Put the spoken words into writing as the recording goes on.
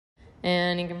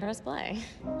And you can press play.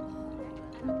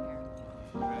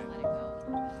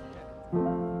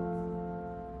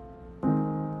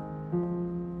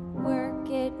 Work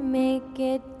it, make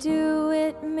it, do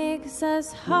it, makes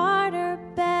us harder,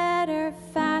 better,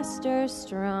 faster,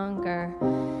 stronger.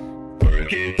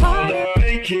 Work it harder,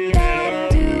 make it better,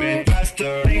 do it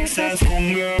faster, makes us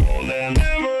stronger, more than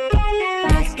ever.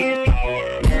 Faster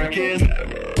power, work is never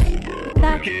over.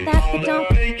 Work it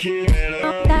harder, make it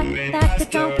better, do it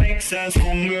faster, makes us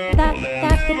stronger, more than ever.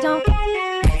 Faster power.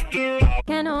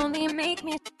 Can only make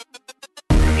me.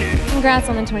 Congrats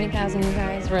on the 20,000, you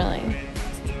guys, really.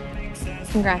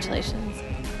 Congratulations.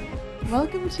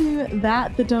 Welcome to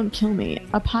That Don't Kill Me,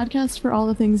 a podcast for all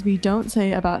the things we don't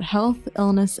say about health,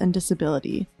 illness, and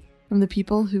disability from the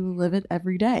people who live it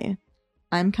every day.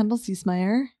 I'm Kendall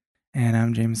Ciesmeyer, And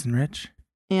I'm Jameson Rich.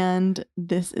 and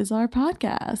this is our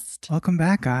podcast. Welcome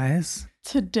back, guys.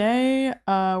 Today,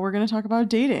 we're going to talk about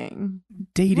dating.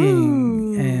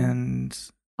 Dating Woo. and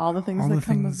All the things all that the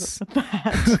come things with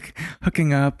that.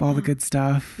 hooking up, all the good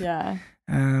stuff. Yeah,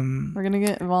 We're we're going to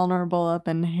get vulnerable up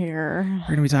in here.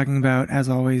 going to be talking about, as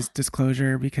always,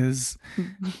 disclosure, because I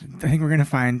think we're going to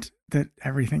find that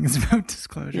everything is about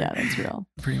disclosure. Yeah, that's real.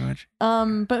 Pretty much.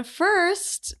 But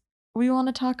first, we want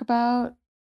to talk about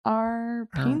our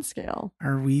pain Our- scale.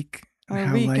 Our week. and Our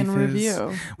how week life in is.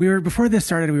 review. Before this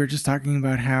started, we were just talking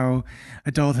about how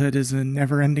adulthood is a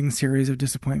never-ending series of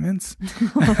disappointments.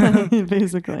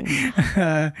 Basically.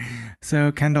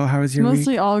 So, Kendall, how was It's your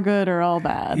mostly week? all good or all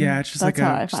bad. Yeah, it's just That's like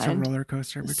how I just a find. roller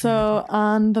coaster. Between So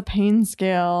on the pain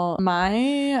scale,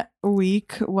 my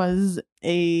week was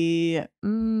a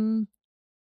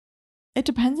it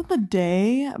depends on the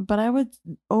day, but I would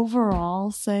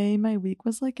overall say my week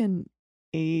was like an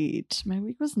 8. My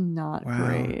week was not Wow.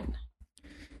 great.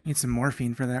 Need some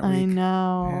morphine for that week. I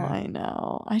know, Yeah. I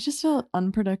know. I just felt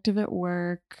unproductive at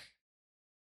work.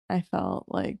 I felt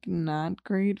like not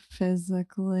great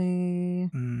physically.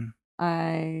 Mm,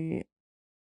 I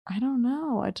don't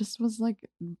know. I just was like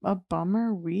a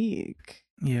bummer week.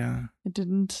 yeah.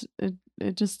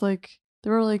 It just like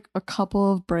there were like a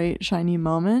couple of bright shiny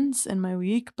moments in my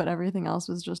week, but everything else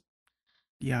was just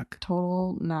Yuck.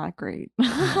 total not great.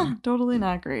 Mhm. Totally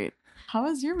not great. How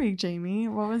was your week, Jamie?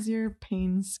 What was your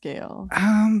pain scale?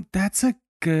 That's a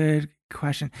good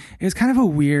question. It was kind of a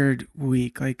weird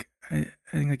week. Like I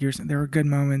think like you're saying, there were good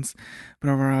moments, but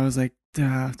overall I was like,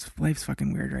 duh, life's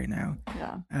fucking weird right now.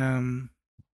 Yeah.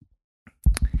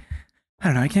 I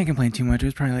don't know. I can't complain too much. It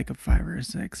was probably like a 5 or a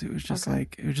 6. It was just Okay.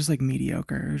 like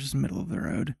mediocre. It was just middle of the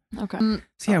road. Okay.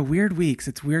 So yeah, weird weeks.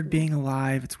 It's weird being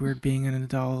alive. It's weird being an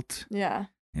adult. Yeah.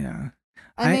 Yeah.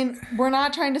 I mean, we're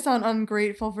not trying to sound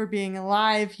ungrateful for being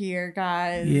alive here,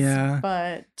 guys. Yeah.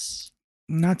 But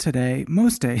Not today.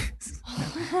 Most days.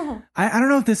 I don't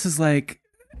know if this is like,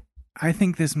 I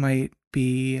think this might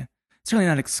be certainly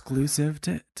not exclusive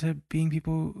to being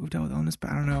people who've dealt with illness, but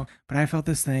I don't know. But I felt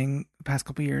this thing the past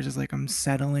couple of years is like I'm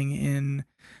settling in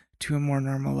to a more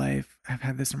normal life. I've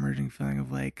had this emerging feeling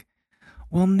of like,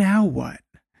 well, now what?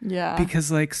 yeah.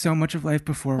 Because like so much of life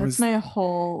before That's was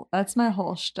my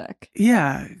whole shtick.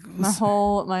 yeah, it My was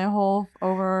whole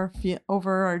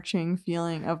overarching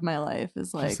feeling of my life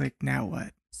is just like now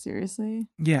what? seriously?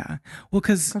 Yeah, well,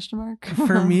 because Question mark.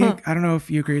 for me, I don't know if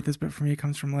you agree with this, but for me, it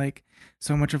comes from like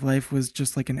so much of life was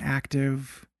just like an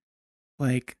active,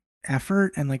 like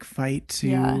effort and like fight to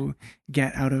Yeah.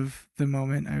 get out of the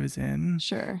moment I was in.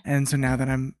 Sure. And so now that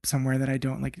I'm somewhere that I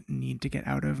don't like need to get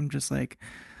out of, I'm just like,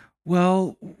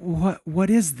 well, what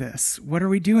is this? What are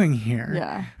we doing here?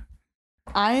 Yeah.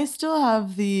 I still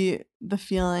have the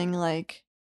feeling like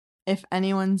if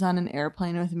anyone's on an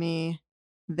airplane with me,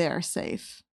 they're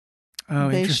safe. Oh,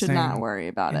 They interesting. should not worry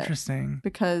about it Interesting.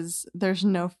 because there's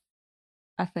no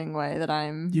effing way that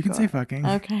I'm You can say fucking.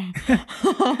 Okay.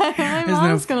 My There's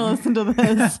mom's no- gonna listen to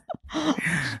this.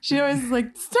 She always is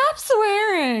like, stop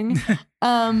swearing.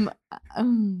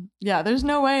 Yeah, there's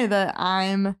no way that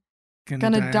I'm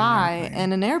gonna die on an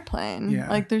in an airplane. Yeah.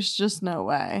 Like, there's just no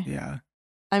way. Yeah.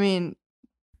 I mean,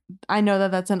 I know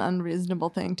that that's an unreasonable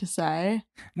thing to say,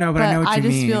 No, but but I know what you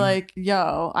just mean. feel like,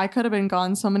 yo, I could have been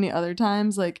gone so many other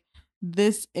times. Like,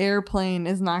 this airplane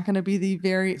is not going to be the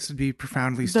this would be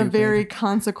profoundly stupid. very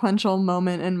consequential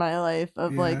moment in my life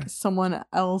of Yeah. like someone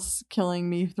else killing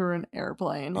me through an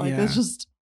airplane. Like, it's Yeah. just,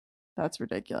 that's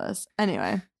ridiculous.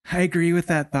 Anyway, I agree with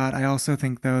that thought. I also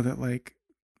think though that like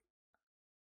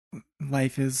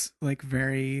life is like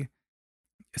very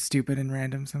stupid and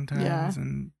random sometimes, Yeah.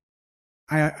 and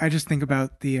I just think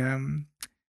about the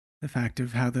fact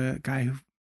of how the guy who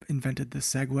invented the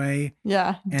Segway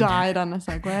yeah, And- died on a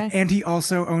Segway. and he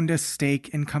also owned a stake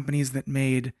in companies that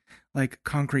made like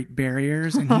concrete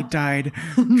barriers, and he died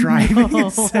driving a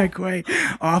Segway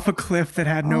off a cliff that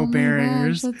had no Oh my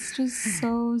barriers. gosh, that's just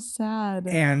so sad.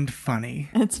 And funny.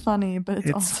 It's funny, but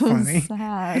it's also funny.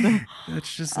 sad.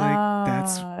 It's just like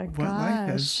that's what life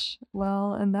is. Gosh.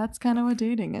 Well, and that's kind of what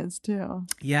dating is too.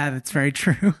 Yeah, that's very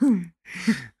true. See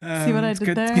what I it's did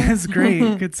good. there? It's great.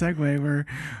 Good segue. We're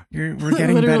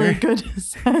getting Literally better. good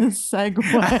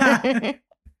segue.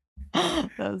 That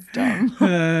was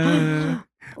dumb.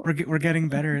 We're getting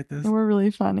better at this. We're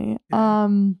really funny. Yeah.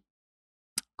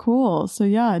 Cool. So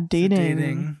yeah, So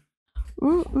dating.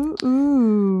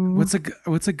 Ooh. What's a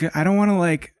good? I don't want to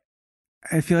like.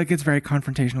 I feel like it's very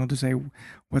confrontational to say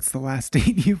what's the last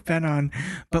date you've been on,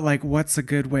 but like, what's a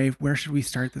good way? Where should we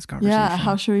start this conversation? Yeah.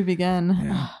 How should we begin?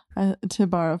 Yeah. To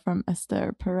borrow from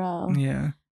Esther Perel.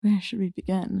 Yeah. Where should we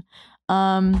begin?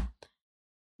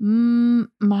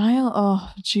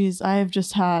 Oh geez, I have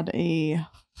just had a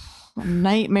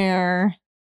nightmare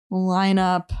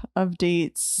lineup of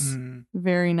dates.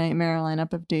 Very nightmare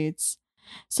lineup of dates.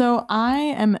 So I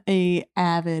am a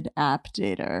avid app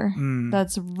dater.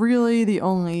 That's really the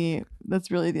only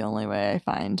way I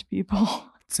find people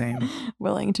Same.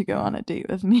 willing to go on a date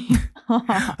with me.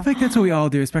 I think that's what we all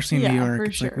do, especially in New York. For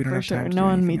It's sure, like we don't have time to No do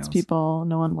one anything meets else. people.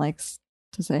 No one likes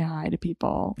to say hi to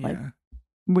people. Like Yeah.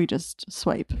 we just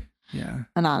swipe Yeah.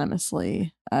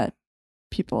 anonymously at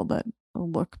people that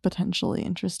look potentially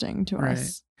interesting to Right.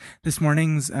 us. This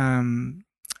morning's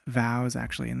vows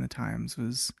actually in the Times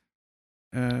was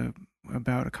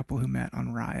about a couple who met on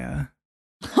Raya.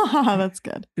 That's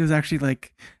good. It was actually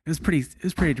like it was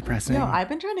pretty depressing. Yo, I've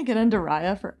been trying to get into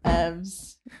Raya for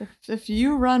evs. If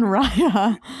you run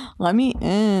Raya, let me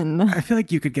in. I feel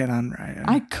like you could get on Raya.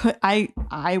 I could.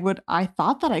 I would. I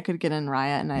thought that I could get in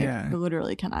Raya, and I Yeah.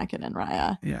 literally cannot get in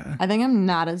Raya. Yeah. I think I'm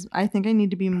not as. I think I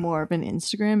need to be more of an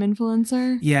Instagram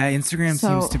influencer. Yeah, Instagram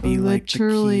So seems to be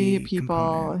literally like the key people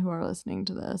component. who are listening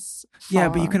to this. Yeah,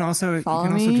 but you can also follow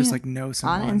just me like know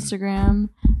someone on Instagram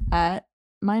at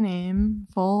my name,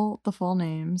 the full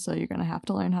name. So you're gonna have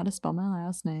to learn how to spell my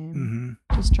last name.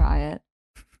 Mhm. Just try it.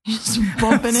 Just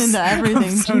bumping into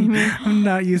everything, Jamie. I'm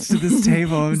not used to this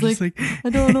table. I'm It's just like I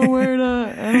don't know where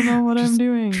to. I don't know what I'm just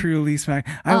doing. truly smack.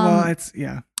 It's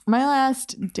yeah. My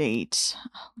last date.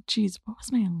 Oh, geez, what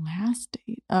was my last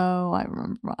date? Oh, I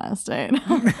remember my last date.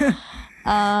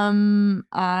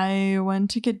 I went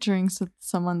to get drinks with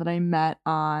someone that I met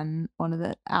on one of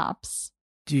the apps.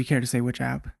 Do you care to say which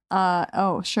app?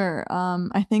 Oh, sure.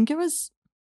 I think it was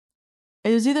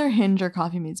either Hinge or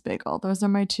Coffee Meets Bagel. Those are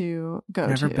my two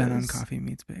go-tos. Never been on Coffee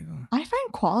Meets Bagel. I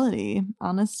find quality,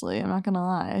 honestly. I'm not gonna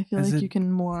lie. I feel Is like it- you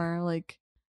can more like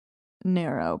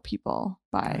narrow people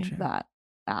by Gotcha. that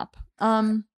app.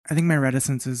 I think my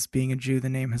reticence is being a Jew. The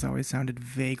name has always sounded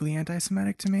vaguely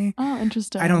anti-Semitic to me. Oh,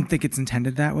 interesting. I don't think it's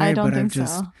intended that way, I don't but think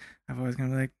so. I've always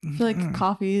kind of like. I feel like mm.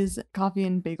 coffee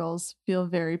and bagels feel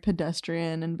very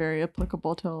pedestrian and very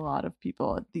applicable to a lot of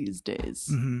people these days.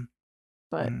 Mhm.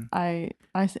 But Mhm. I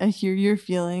hear your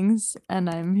feelings and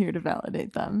I'm here to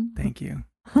validate them. Thank you.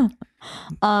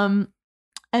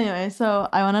 Anyway, so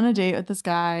I went on a date with this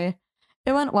guy.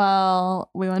 It went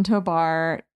well. We went to a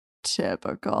bar.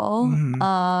 Typical.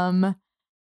 Mhm.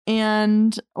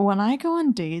 And when I go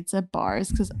on dates at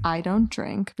bars, because I don't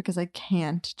drink, because I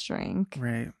can't drink,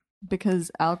 Right.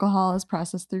 because alcohol is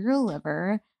processed through your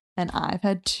liver, and I'm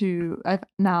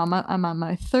on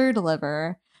my third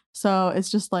liver, so it's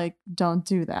just like, don't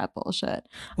do that bullshit.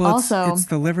 Well, Also- it's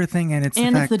the liver thing, and it's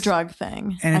And the it's fact, the drug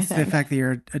thing, and I it's the think. fact that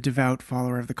you're a devout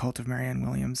follower of the cult of Marianne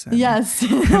Williamson. Yes.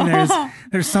 And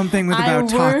there's something about I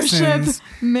toxins. worship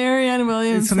Marianne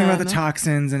Williamson. It's something about the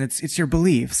toxins, and it's your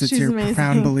beliefs. It's She's your amazing.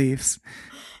 profound beliefs.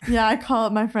 Yeah, I call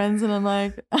up my friends and I'm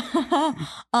like,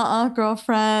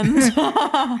 girlfriend.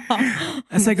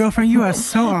 I say, girlfriend, you are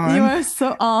so on. You are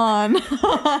so on.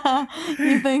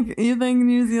 you think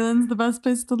New Zealand's the best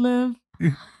place to live?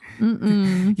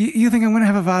 Mm-mm. You think I'm gonna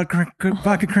have a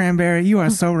vodka cranberry? You are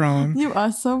so wrong. You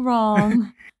are so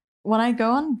wrong. When I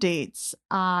go on dates,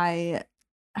 I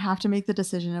have to make the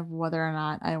decision of whether or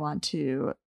not I want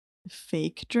to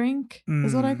fake drink,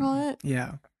 is what I call it.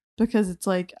 Yeah. Because it's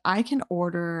like I can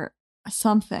order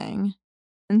something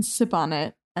and sip on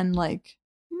it and like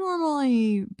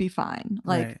normally be fine.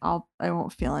 Like Right. I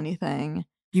won't feel anything.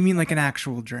 You mean like an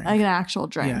actual drink? Like an actual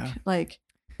drink. Yeah. Like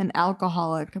an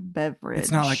alcoholic beverage.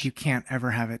 It's not like you can't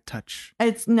ever have it touch.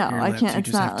 It's no, your I lips. can't. You It's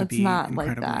just have not. to It's be not like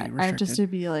incredibly that. I have just to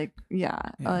restricted. be like, yeah,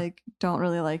 Yeah. like don't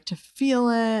really like to feel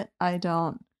it. I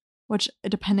don't. Which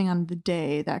depending on the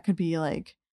day, that could be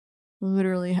like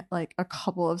literally like a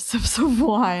couple of sips of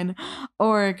wine,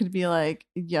 or it could be like,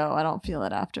 yo, I don't feel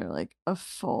it after like a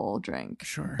full drink.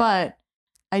 Sure. But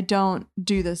I don't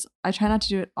do this. I try not to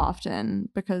do it often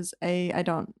because I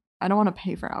don't want to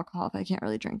pay for alcohol if I can't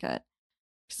really drink it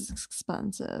because it's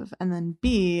expensive. And then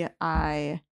B,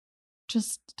 I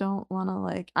just don't want to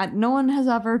like, no one has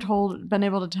ever been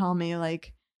able to tell me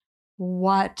like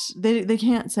what they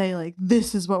can't say like,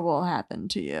 this is what will happen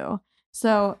to you.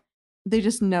 So they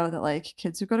just know that like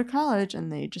kids who go to college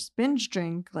and they just binge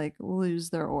drink like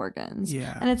lose their organs.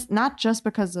 Yeah. And it's not just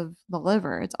because of the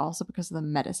liver. It's also because of the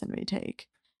medicine we take.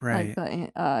 Right.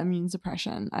 Like the immune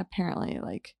suppression, apparently,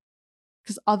 like,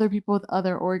 because other people with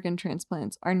other organ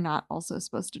transplants are not also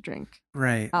supposed to drink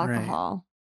alcohol.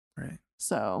 Right.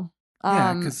 So,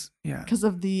 because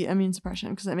of the immune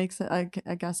suppression, because it makes it,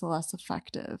 I guess, less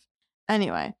effective.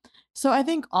 Anyway, so I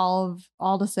think all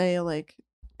to say, like,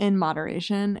 in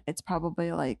moderation, it's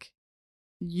probably like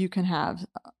you can have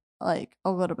like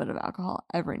a little bit of alcohol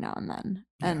every now and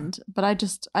then, but I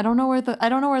don't know where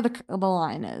the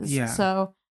line is. Yeah.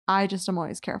 So I just am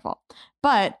always careful,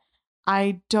 but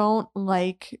I don't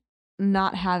like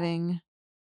not having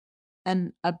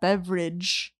an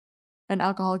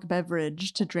alcoholic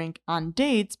beverage to drink on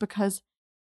dates because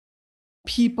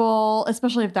people,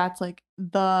 especially if that's like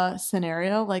the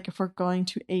scenario, like if we're going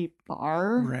to a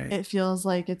bar, it feels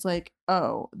like it's like,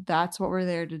 oh, that's what we're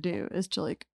there to do, is to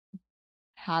like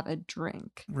have a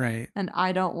drink. Right. And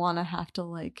I don't want to have to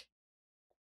like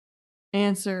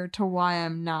answer to why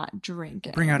I'm not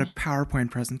drinking. Bring out a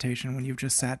PowerPoint presentation when you've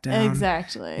just sat down.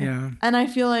 Exactly. Yeah. And I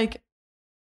feel like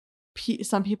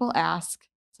some people ask,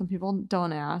 some people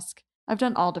don't ask. I've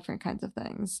done all different kinds of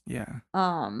things. Yeah.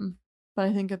 But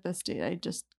I think at this date I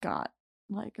just got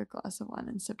like a glass of wine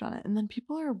and sipped on it. And then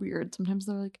people are weird. Sometimes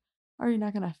they're like, are you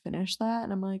not gonna finish that?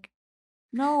 And I'm like,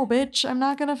 no, bitch, I'm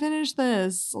not gonna finish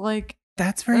this. Like,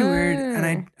 that's very weird.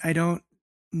 And I don't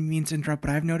mean to interrupt,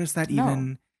 but I've noticed that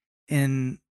even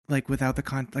in like without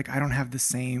the like I don't have the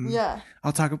same. Yeah.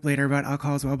 I'll talk later about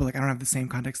alcohol as well, but like I don't have the same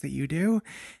context that you do.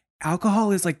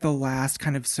 Alcohol is like the last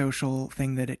kind of social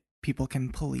thing that people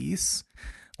can police.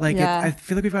 Like I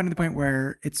feel like we've gotten to the point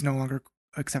where it's no longer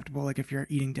acceptable, like if you're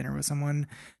eating dinner with someone,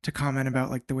 to comment about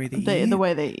like the way they eat. The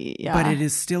way they eat, yeah. But it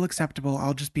is still acceptable.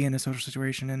 I'll just be in a social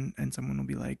situation and someone will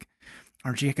be like,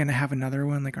 aren't you going to have another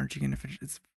one? Like, aren't you going to finish?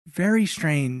 It's very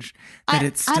strange that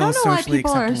it's still socially acceptable to do that.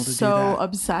 I don't know why people are so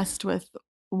obsessed with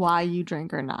why you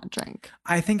drink or not drink.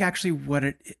 I think actually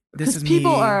what this is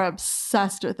people are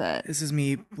obsessed with it. This is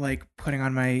me like putting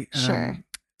on my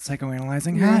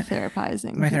psychoanalyzing Your hat.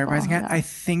 Therapizing. My therapizing hat. Yeah. I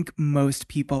think most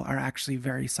people are actually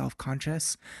very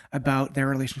self-conscious about their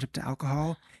relationship to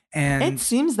alcohol. And it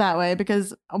seems that way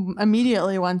because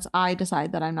immediately once I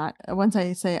decide that I'm not, once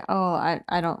I say, oh, I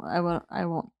don't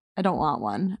want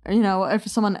one. You know, if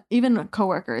someone, even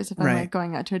coworkers, if I'm like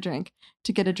going out to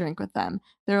get a drink with them,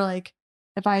 they're like,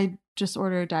 if I just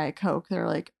order a Diet Coke, they're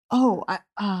like, oh,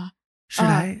 should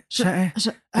I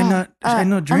not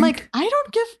drink? I'm like, I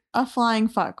don't give a flying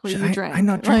fuck what you drink. I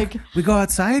not drink. Like, we go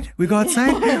outside. We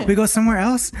go somewhere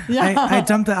else. Yeah. I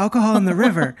dump the alcohol in the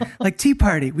river, like Tea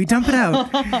Party. We dump it out.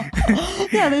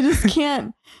 Yeah, they just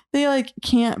can't. They like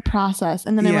can't process.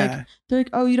 And then they're like,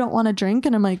 oh, you don't want to drink?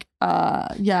 And I'm like,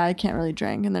 yeah, I can't really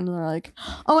drink. And then they're like,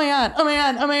 oh my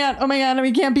god,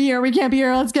 we can't be here.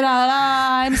 Let's get out.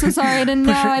 I'm so sorry. I didn't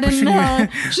know.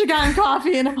 Should have gotten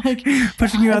coffee. And I'm like,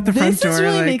 pushing you out the front door. This is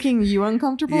really like, making you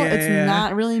uncomfortable. It's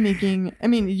not really making. I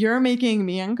mean, you're making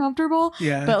me uncomfortable.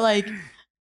 Yeah. But like,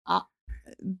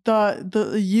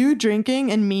 the you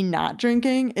drinking and me not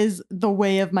drinking is the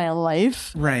way of my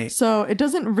life. Right. So it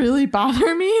doesn't really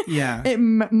bother me. Yeah. It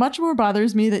much more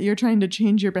bothers me that you're trying to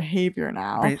change your behavior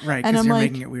now. Right. And I'm you're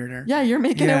like, making it weirder. Yeah, you're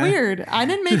making it weird. I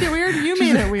didn't make it weird. You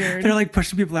made it weird. They're like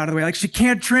pushing people out of the way. Like, she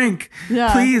can't drink.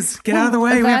 Yeah. Please get out of the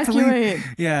way. Evacuate. We have to leave.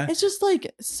 Yeah. It's just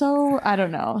like, so I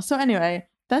don't know. So anyway,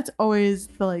 that's always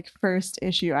the like first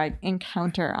issue I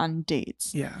encounter on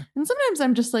dates. Yeah. And sometimes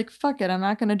I'm just like, fuck it, I'm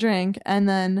not gonna drink. And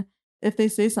then if they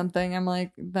say something, I'm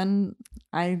like, then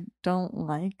I don't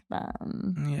like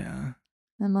them. Yeah.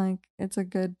 And like, it's a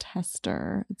good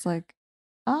tester. It's like,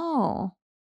 oh.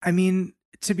 I mean,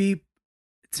 to be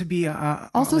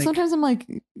also like, sometimes I'm like,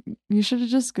 you should have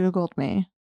just Googled me.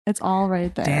 It's all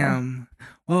right there. Damn.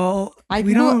 Well, I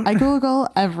Google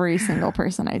every single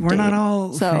person I date. We're not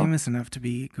all famous enough to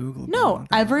be Googleable. No,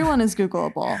 everyone is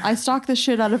Googleable. I stalk the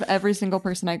shit out of every single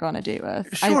person I go on a date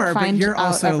with. Sure, I find but you're out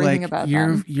also everything like about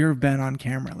them. you've been on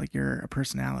camera, like you're a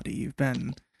personality. You've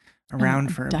been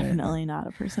around for a bit. Definitely not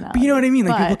a personality. But you know what I mean?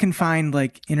 Like people can find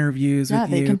like interviews with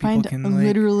you. Yeah, they can find like,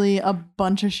 literally a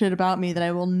bunch of shit about me that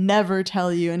I will never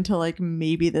tell you until like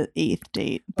maybe the 8th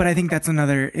date. But I think that's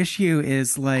another issue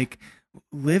is like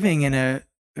living in a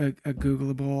a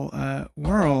Googleable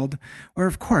world where,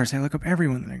 of course, I look up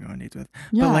everyone that I go on dates with.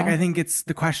 Yeah. But like, I think it's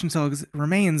the question still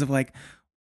remains of like,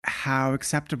 how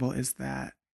acceptable is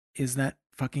that? Is that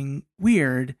fucking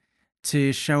weird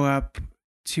to show up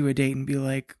to a date and be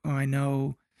like, oh, I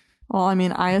know. Well, I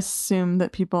mean, I assume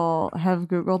that people have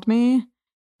Googled me,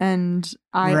 and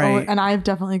Right. and I've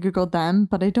definitely Googled them,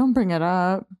 but I don't bring it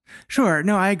up. Sure.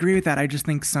 No, I agree with that. I just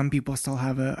think some people still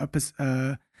have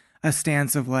a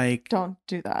stance of like, Don't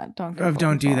do that. Don't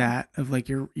don't do people. that, of like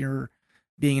you're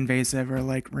being invasive or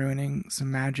like ruining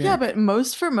some magic. Yeah, but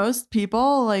for most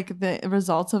people, like the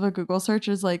results of a Google search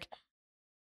is like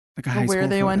like a high where school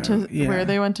they went photo. to where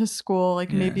they went to school,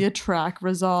 like Yeah. maybe a track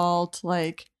result,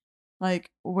 like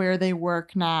where they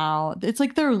work now. It's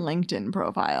like their LinkedIn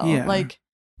profile. Yeah. Like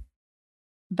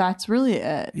that's really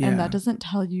it. Yeah. And that doesn't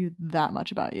tell you that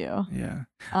much about you. Yeah.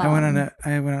 I went on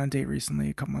Um, a date recently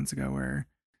a couple months ago where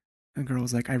a girl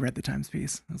was like, I read the Times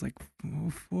piece. I was like, oh,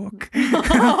 fuck.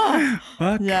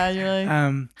 Fuck. Yeah, you're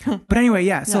like But anyway,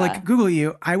 yeah. So Yeah. like Google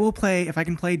you, I will play, if I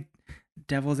can play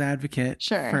devil's advocate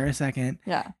Sure. for a second.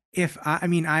 yeah. If I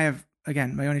mean, I have,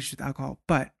 again, my own issues with alcohol,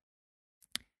 but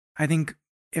I think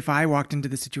if I walked into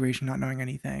the situation not knowing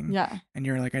anything Yeah. and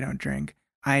you're like, I don't drink,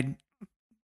 I'd,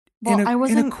 Well,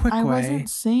 in a quick I way, wasn't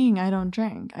saying I don't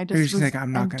drink. I or just you're just was, like,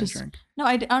 I'm not going to drink. No,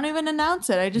 I don't even announce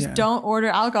it. I just Yeah. don't order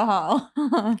alcohol.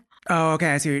 Oh,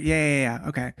 okay. I see. Yeah.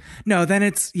 Okay. No, then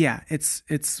it's weird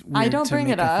I don't to bring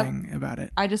make it a up. thing about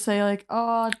it. I just say like,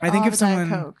 oh, I think I'll if have a Diet someone,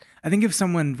 Coke. I think if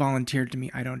someone volunteered to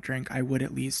me, I don't drink, I would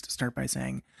at least start by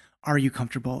saying, are you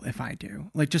comfortable if I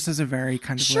do? Like, just as a very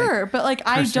kind of Sure, but like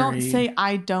I don't cursory- say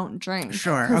I don't drink.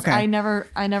 Sure, 'cause okay. I never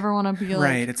want to be like,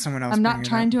 right. It's someone else. I'm not bringing it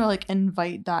trying up. to like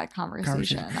invite that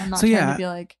conversation. I'm not So, trying yeah. to be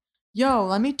like, yo,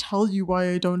 let me tell you why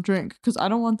I don't drink, because I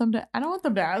don't want them to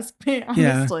ask me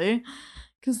Yeah. honestly.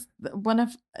 Because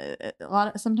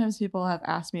sometimes people have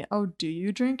asked me, oh, do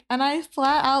you drink? And I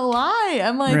flat out lie.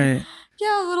 I'm like, right.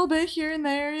 yeah, a little bit here and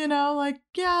there, like,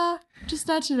 yeah, just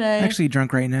not today. Actually,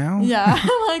 drunk right now. Yeah,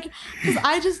 like, because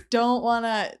I just don't want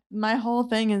to. My whole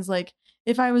thing is like,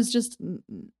 if I was just,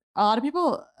 a lot of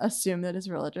people assume that it's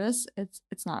religious.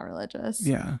 It's not religious.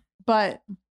 Yeah. But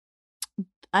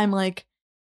I'm like,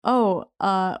 oh,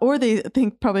 or they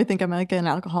probably think I'm like an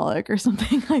alcoholic or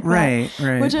something like Right. that.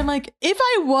 Right. Which I'm like, if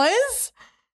I was,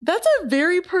 that's a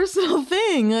very personal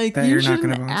thing. Like, That you you're not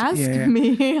shouldn't gonna ask yeah.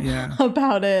 me Yeah.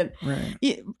 about it. Right.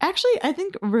 Actually, I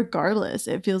think regardless,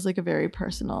 it feels like a very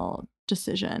personal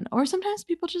decision. Or sometimes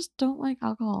people just don't like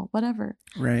alcohol, whatever.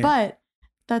 Right. But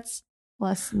that's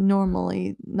not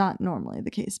normally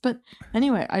the case. But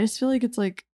anyway, I just feel like it's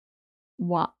like,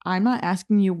 why I'm not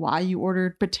asking you why you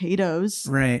ordered potatoes.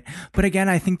 Right. But again,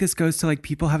 I think this goes to like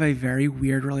people have a very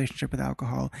weird relationship with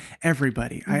alcohol.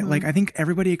 Everybody. Mhm. I think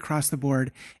everybody across the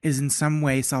board is in some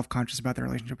way self-conscious about their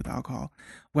relationship with alcohol.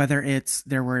 Whether it's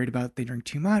they're worried about they drink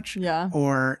too much Yeah.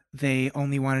 or they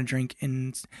only want to drink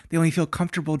they only feel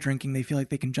comfortable drinking. They feel like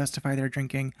they can justify their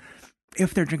drinking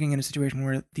if they're drinking in a situation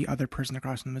where the other person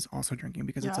across from them is also drinking,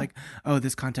 because it's Yeah. like, oh,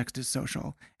 this context is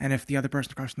social. And if the other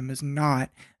person across from them is not,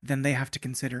 then they have to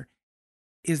consider,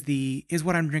 is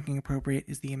what I'm drinking appropriate?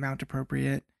 Is the amount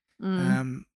appropriate?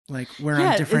 Mm. Like we're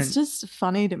Yeah, on different. it's just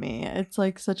funny to me. It's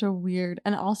like such a weird,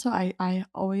 and also I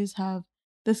always have,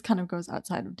 this kind of goes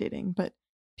outside of dating, but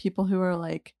people who are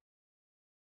like,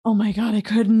 oh my God, I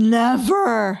could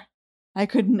never. I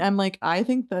couldn't. I'm like, I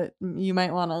think that you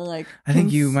might want to like. I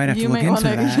think you might have to look into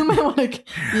that. You might want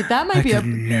to. That might I be could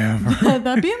never.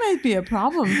 that might be a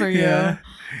problem for you. Yeah.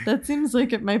 That seems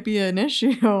like it might be an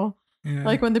issue. Yeah.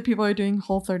 Like when the people are doing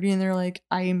Whole30 and they're like,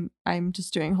 I'm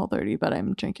just doing Whole30, but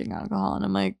I'm drinking alcohol, and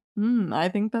I'm like, I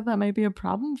think that might be a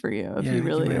problem for you if Yeah, I you think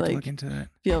really might have to like look into that.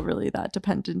 feel really that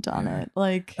dependent on Yeah. it.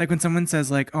 Like Like when someone says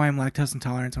like, oh, I'm lactose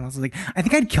intolerant, someone else is like, I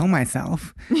think I'd kill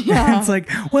myself. yeah, It's like,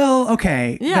 well,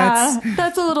 okay. yeah,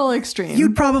 that's a little extreme.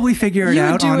 You'd probably figure it You would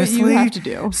out, do honestly. what you have to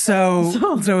do. So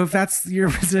if that's your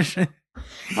position,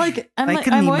 Like I'm if I like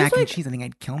couldn't I'm eat always mac and like cheese, I think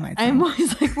I'd kill myself. I'm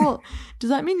always like, well, does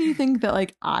that mean you think that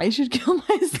like I should kill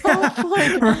myself?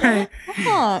 Like, Right.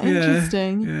 Huh, Yeah.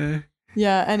 interesting. Yeah.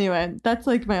 Yeah, anyway, that's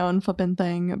like my own flippin'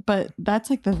 thing, but that's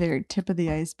like the very tip of the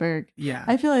iceberg. Yeah.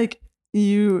 I feel like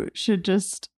we should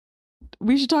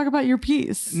talk about your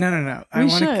piece. No. We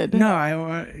should. No, I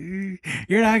want.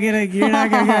 You're not gonna get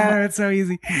out of it so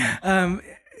easy. But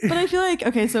I feel like,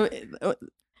 okay, so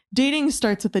dating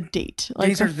starts with a date, like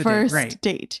the starts with a date, first right.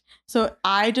 date. So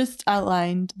I just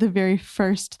outlined the very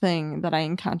first thing that I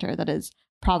encounter that is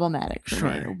problematic for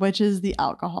me, Sure. which is the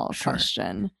alcohol Sure.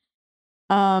 question.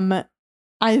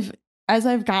 As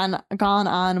I've gone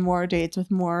on more dates with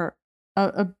more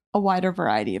a a wider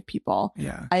variety of people,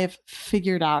 Yeah. I have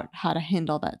figured out how to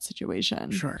handle that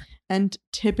situation. Sure. And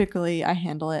typically I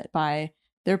handle it by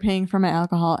they're paying for my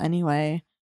alcohol anyway.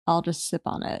 I'll just sip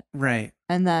on it. Right.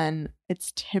 And then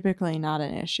it's typically not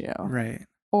an issue. Right.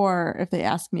 Or if they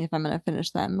ask me if I'm going to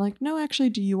finish them, like, no, actually,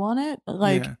 do you want it?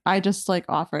 Like, Yeah. I just like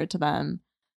offer it to them.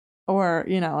 Or,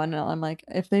 you know, and I'm like,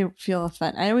 if they feel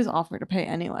offended, I always offer to pay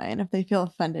anyway. And if they feel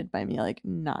offended by me, like,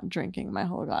 not drinking my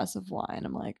whole glass of wine,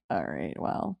 I'm like, all right,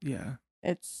 well, Yeah.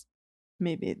 it's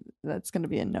maybe that's going to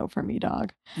be a no for me,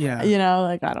 dog. Yeah. You know,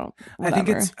 like, I don't,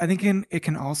 whatever. I think it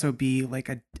can also be like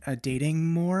a dating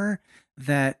more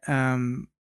that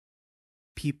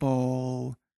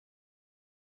people,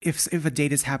 if a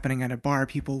date is happening at a bar,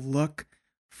 people look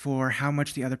for how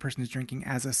much the other person is drinking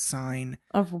as a sign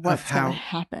of what's how- going to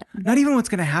happen. not even what's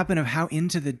going to happen, of how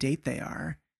into the date they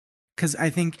are. Because I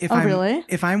think if really?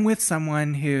 if I'm with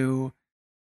someone who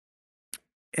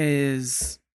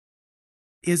is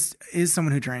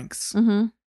someone who drinks, Mm-hmm.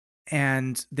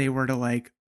 and they were to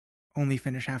like only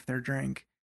finish half their drink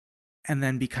and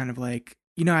then be kind of like,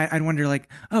 you know, I'd wonder like,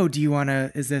 oh, do you want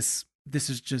to, is this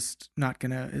is just not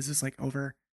gonna, is this like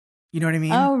over? You know what I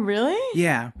mean? Oh, really?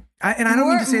 Yeah. I don't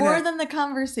mean to say more that. than the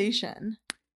conversation.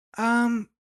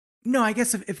 No, I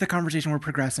guess if the conversation were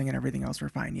progressing and everything else were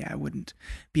fine, yeah, it wouldn't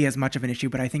be as much of an issue.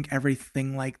 But I think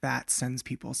everything like that sends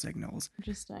people signals.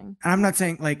 Interesting. And I'm not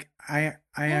saying like I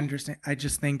understand. I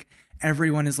just think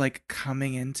everyone is like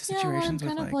coming into situations I'm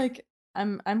kind with of like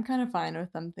I'm kind of fine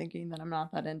with them thinking that I'm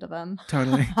not that into them.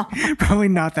 totally, probably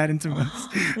not that into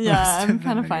most. Yeah, most I'm of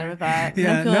kind them of fine anyway. with that. And I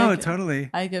Yeah, feel no, like totally.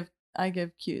 I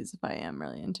give cues if I am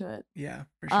really into it. Yeah,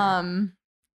 for sure.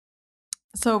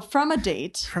 So from a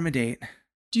date, From a date,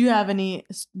 do you have any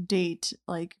date,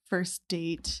 like first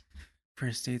date?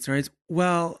 first date stories.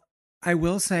 Well, I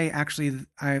will say actually,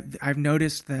 I've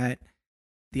noticed that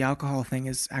the alcohol thing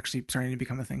is actually starting to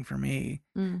become a thing for me,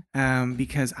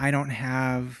 because I don't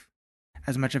have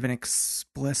as much of an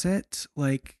explicit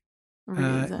like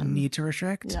Reason. need to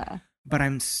restrict. Yeah. But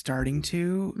I'm starting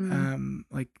to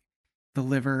like the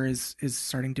liver is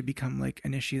starting to become like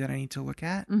an issue that I need to look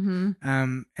at.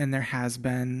 Mm-hmm. And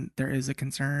there is a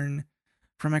concern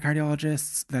from my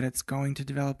cardiologists that it's going to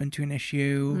develop into an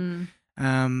issue.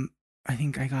 I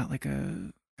think I got like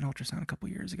an ultrasound a couple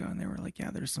years ago, and they were like,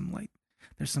 yeah, there's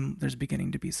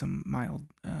beginning to be some mild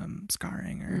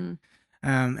scarring, or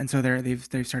and so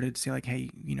they've started to say like, hey,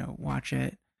 you know, watch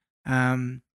it.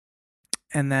 And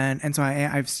so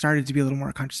I've started to be a little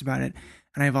more conscious about it,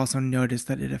 and I've also noticed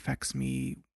that it affects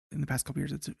me in the past couple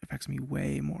years. It affects me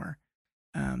way more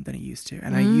than it used to,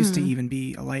 and I used to even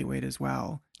be a lightweight as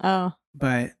well. Oh,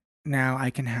 but now I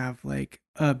can have like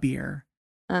a beer,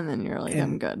 and then you're like,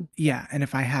 I'm good. Yeah, and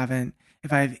if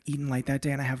I've eaten light that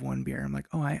day and I have one beer, I'm like,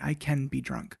 oh, I can be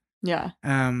drunk. Yeah.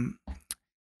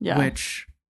 Yeah. Which,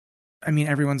 I mean,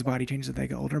 everyone's body changes as they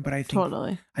get older, but I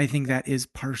think that is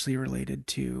partially related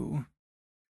to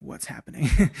what's happening.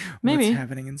 Maybe. What's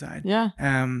happening inside. Yeah.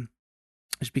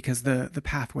 Just because the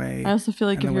pathway. I also feel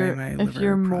like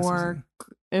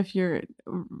if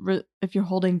you're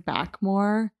holding back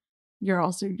more,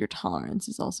 your tolerance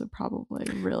is also probably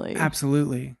really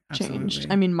absolutely changed.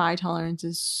 I mean, my tolerance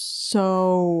is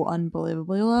so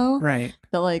unbelievably low. Right.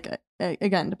 That like,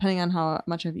 again, depending on how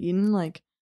much I've eaten, like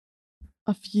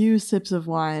a few sips of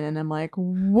wine and I'm like,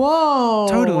 whoa.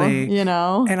 Totally. You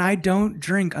know? And I don't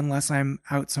drink unless I'm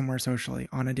out somewhere socially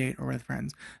on a date or with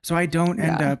friends. So I don't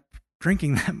end up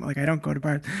drinking that. Like, I don't go to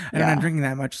bars. I don't end up drinking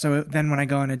that much. So then when I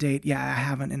go on a date, I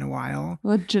haven't in a while.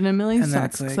 Legitimately and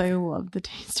sucks because I love the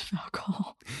taste of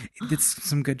alcohol. It's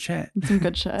some good shit. It's some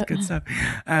good shit. It's good stuff.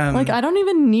 Like, I don't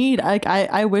even need, like,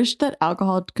 I wish that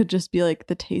alcohol could just be like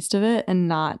the taste of it and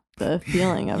not the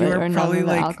feeling of it, or not the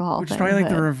alcohol which thing. is probably like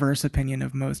the reverse opinion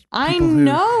of most people I who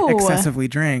know excessively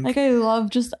drink. Like,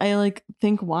 I like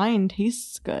think wine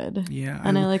tastes good. Yeah.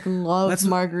 And I like love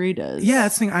margaritas. Yeah,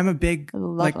 that's the thing. I'm a big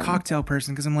like them. cocktail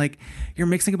person because I'm like, you're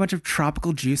mixing a bunch of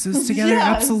tropical juices together. Yes.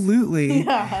 Absolutely.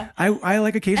 Yeah. I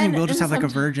like occasionally will just have like a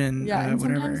virgin. Yeah, and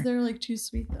whatever. sometimes they're like too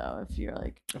sweet though. If you're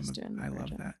like just doing. I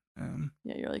love that.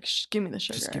 Yeah, you're like, give me the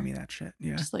sugar. Just give me that shit.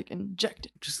 Yeah. Just like inject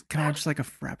it. Can I have just like a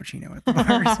frappuccino at the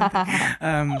bar or something?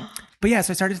 But yeah,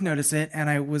 so I started to notice it, and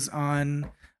I noticed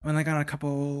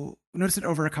it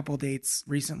over a couple dates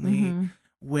recently,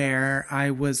 where I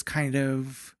was kind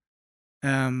of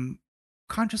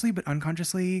consciously but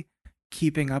unconsciously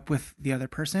keeping up with the other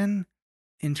person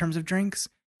in terms of drinks,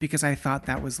 because I thought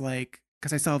that was like,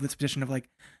 because I still have this position of like,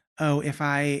 oh, if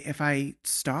I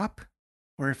stop,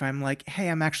 or if I'm like, hey,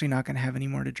 I'm actually not going to have any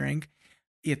more to drink,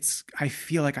 I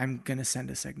feel like I'm going to send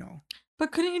a signal.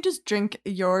 But couldn't you just drink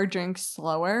your drink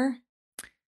slower?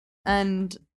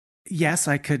 And yes,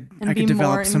 I could be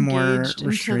develop more some more engaged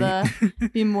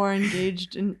restraint. be more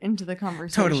engaged into the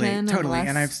conversation. Totally. And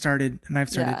And I've started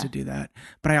Yeah. to do that.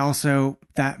 But I also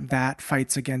that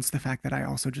fights against the fact that I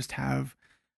also just have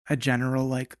a general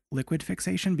like liquid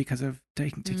fixation because of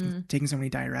taking so many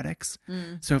diuretics.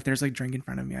 So if there's like drink in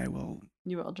front of me,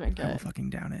 you will drink I will it. fucking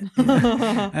down it.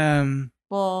 Yeah.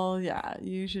 Well, yeah,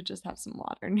 you should just have some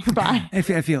water nearby. I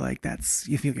feel like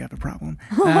you feel you have a problem.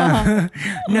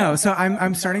 No, so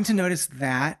I'm starting to notice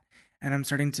that, and I'm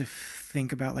starting to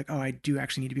think about like, oh, I do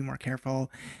actually need to be more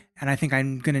careful, and I think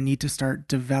I'm gonna need to start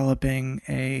developing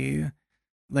a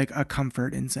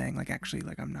comfort in saying like, actually,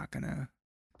 like I'm not gonna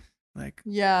like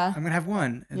Yeah. I'm gonna have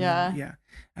one. And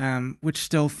Yeah. Which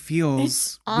still feels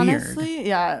It's weird. honestly,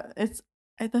 yeah,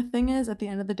 the thing is, at the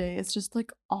end of the day, it's just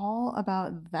like all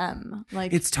about them.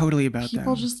 Like It's totally about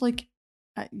people them. just like,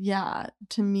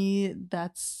 to me,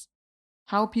 that's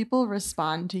how people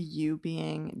respond to you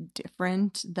being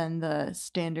different than the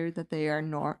standard that they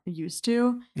are used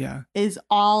to Yeah. is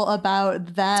all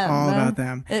about them. It's all about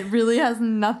them. It really has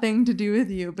nothing to do with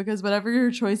you because whatever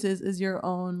your choice is your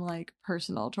own like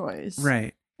personal choice.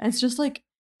 Right. And it's just like,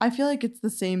 I feel like it's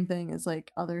the same thing as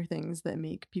like other things that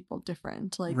make people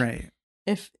different. Like Right.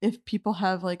 if people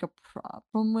have like a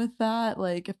problem with that,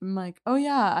 like if I'm like, oh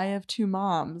yeah, I have 2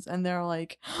 moms, and they're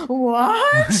like,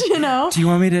 what? You know? Do you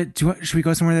want me to? Should we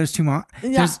go somewhere? There's 2 moms.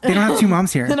 Yeah. They don't have 2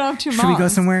 moms here. They don't have 2 moms. Should we go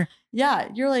somewhere? Yeah,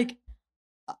 you're like,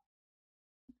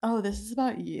 oh, this is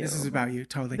about you. This is about you,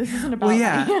 totally. This isn't about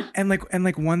yeah, me. and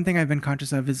like one thing I've been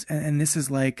conscious of is, and this is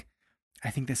like, I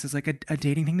think this is like a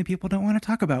dating thing that people don't want to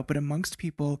talk about, but amongst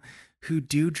people who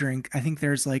do drink, I think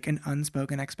there's like an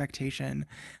unspoken expectation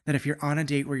that if you're on a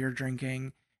date where you're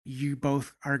drinking, you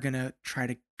both are gonna try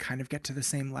to kind of get to the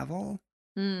same level.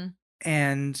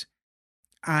 And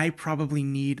I probably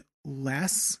need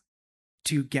less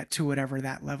to get to whatever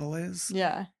that level is.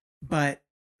 Yeah. But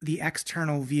the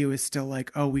external view is still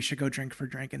like, oh, we should go drink for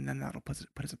drink, and then that'll put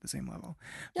us at the same level.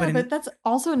 Yeah, but that's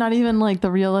also not even like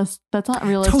that's not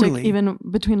realistic. Totally. Even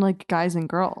between like guys and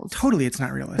girls. Totally, it's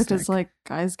not realistic. Because like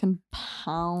guys can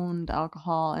pound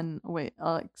alcohol like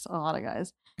a lot of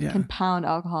guys can pound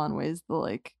alcohol in ways that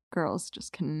like girls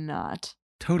just cannot.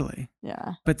 Totally.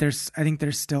 Yeah. But I think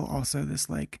there's still also this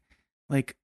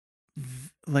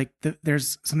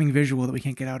there's something visual that we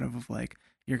can't get out of like,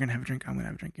 you're going to have a drink, I'm going to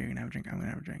have a drink, you're going to have a drink, I'm going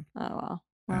to have a drink. Oh, wow.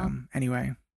 Well,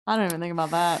 anyway. I don't even think about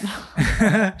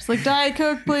that. Just like, Diet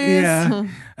Coke, please. Yeah.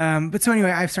 But so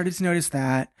anyway, I've started to notice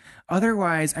that.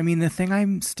 Otherwise, I mean, the thing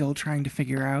I'm still trying to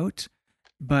figure out,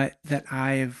 but that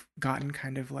I've gotten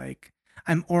kind of like,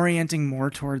 I'm orienting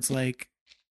more towards like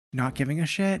not giving a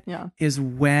shit, is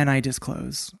when I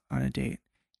disclose on a date.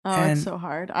 Oh, and it's so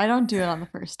hard. I don't do it on the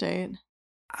first date.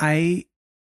 I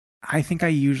think I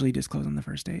usually disclose on the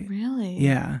first date. Really?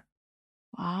 Yeah.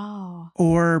 Wow.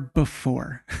 Or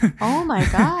before. Oh my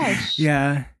gosh.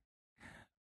 Yeah.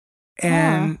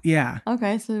 And yeah.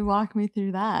 Okay, so walk me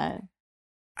through that.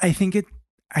 I think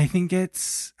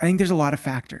there's a lot of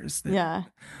factors. Yeah.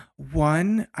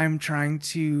 One, I'm trying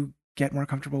to get more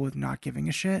comfortable with not giving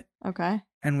a shit. Okay.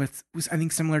 And with I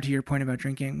think similar to your point about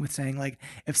drinking, with saying like,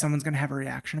 if someone's going to have a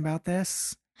reaction about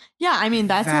this. Yeah, I mean,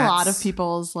 that's a lot of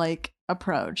people's like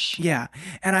approach. Yeah.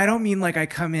 And I don't mean like I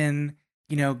come in,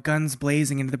 guns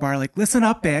blazing into the bar, like, listen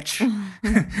up, bitch.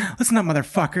 Listen up,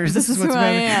 motherfuckers. This is what's who I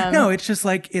am. No, it's just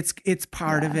like, it's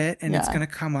part of it, and it's going to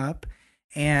come up.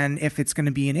 And if it's going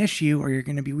to be an issue or you're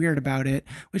going to be weird about it,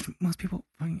 which most people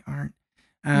fucking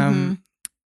aren't,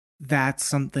 that's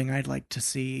something I'd like to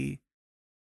see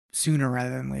sooner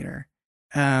rather than later.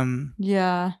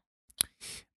 Yeah.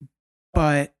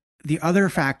 But the other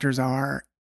factors are,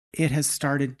 it has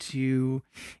started to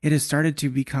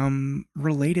become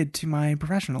related to my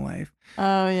professional life.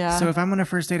 Oh yeah. So if I'm on a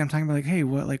first date, I'm talking about like, hey,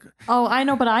 what, like? Oh, I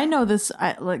know, but I know this.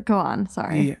 Go on.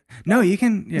 Sorry. Yeah. No, you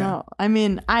can. Yeah. No, I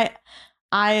mean,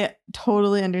 I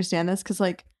totally understand this because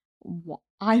like,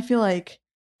 I feel like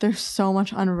there's so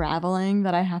much unraveling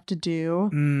that I have to do,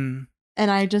 and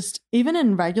I just, even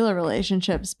in regular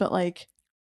relationships, but like,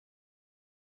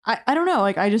 I don't know,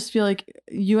 like I just feel like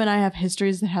you and I have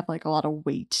histories that have like a lot of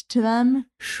weight to them.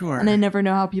 Sure. And I never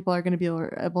know how people are going to be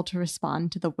able to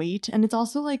respond to the weight. And it's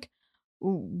also like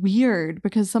weird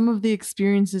because some of the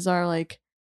experiences are like,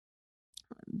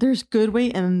 there's good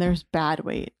weight and then there's bad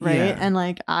weight, right? Yeah. And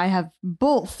like I have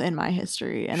both in my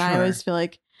history. And I Sure. always feel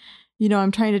like,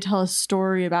 I'm trying to tell a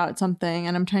story about something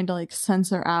and I'm trying to like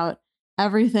censor out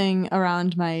everything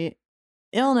around my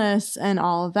illness and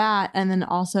all of that, and then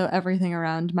also everything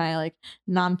around my like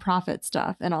nonprofit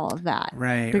stuff and all of that,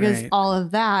 Right. because right. all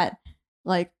of that,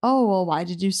 like, oh well, why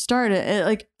did you start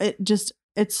it? It just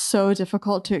it's so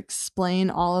difficult to explain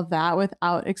all of that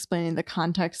without explaining the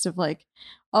context of like,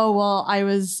 oh, well, I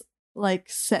was like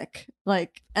sick,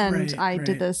 like, and Right, I right.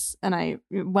 did this and I,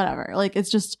 whatever. Like, it's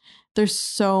just, there's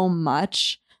so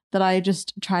much that I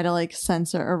just try to like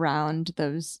censor around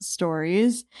those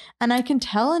stories. And I can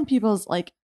tell in people's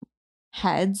like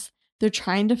heads, they're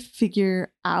trying to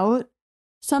figure out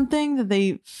something that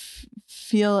they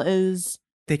feel is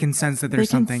They can sense that They there's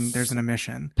can something, there's an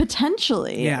omission.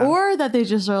 potentially, Yeah. or that they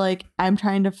just are like, I'm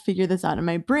trying to figure this out in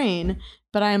my brain,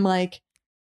 but I'm like,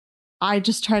 I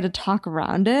just try to talk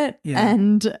around it. Yeah.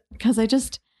 And because I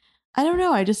don't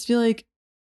know, I just feel like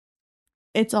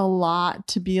it's a lot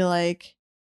to be like,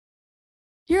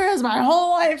 here is my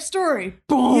whole life story.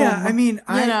 Boom. Yeah, I mean,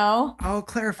 you know? I'll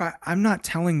clarify. I'm not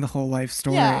telling the whole life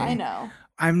story. Yeah, I know.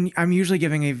 I'm usually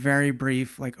giving a very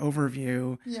brief like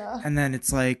overview, Yeah. and then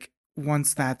it's like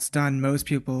once that's done, most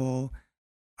people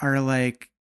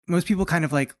kind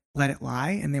of like let it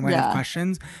lie, and they might have Yeah.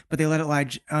 questions, but they let it lie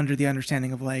under the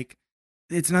understanding of like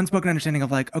it's an unspoken understanding of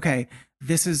like, okay,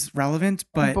 this is relevant,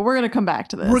 but we're gonna come back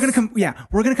to this. we're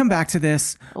gonna come back to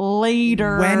this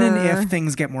later when and if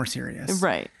things get more serious,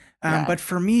 right. Yeah. But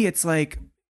for me, it's like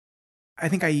I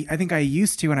think I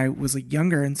used to when I was like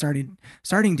younger and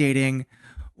starting dating,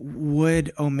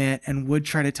 would omit and would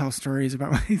try to tell stories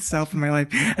about myself and my life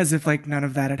as if like none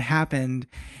of that had happened,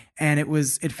 and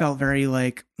it felt very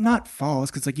like not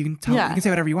false because like you can tell Yeah. you can say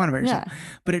whatever you want about yourself, Yeah.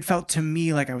 but it felt to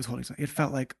me like I was holding something. It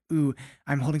felt like, ooh,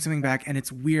 I'm holding something back, and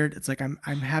it's weird. It's like I'm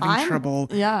having trouble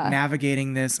Yeah.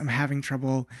 navigating this. I'm having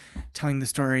trouble telling the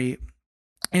story,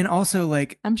 and also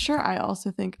like I'm sure I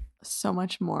also think so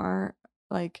much more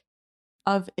like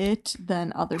of it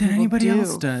than other Than people anybody do,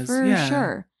 else does, for yeah.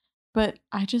 sure. But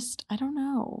I don't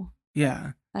know.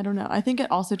 yeah. I don't know. I think it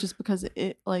also just because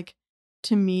it like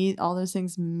to me all those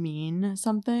things mean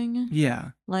something. Yeah.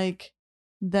 Like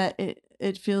that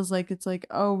it feels like it's like,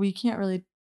 oh, we can't really,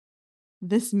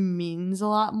 this means a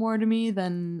lot more to me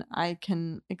than I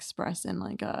can express in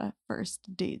like a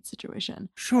first date situation.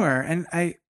 Sure. And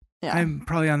Yeah. I'm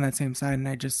probably on that same side, and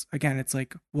I just again it's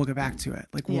like we'll get back to it.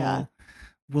 Like Yeah.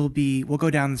 we'll go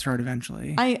down this road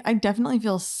eventually. I definitely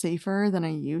feel safer than I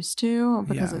used to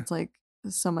because Yeah. it's like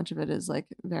so much of it is like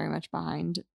very much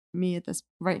behind me at this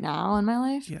right now in my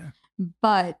life. Yeah.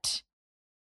 But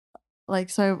like,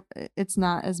 so it's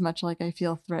not as much like I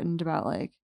feel threatened about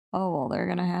like, oh, well, they're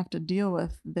going to have to deal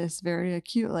with this very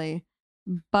acutely.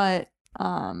 But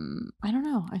I don't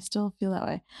know. I still feel that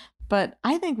way. But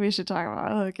I think we should talk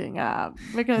about hooking up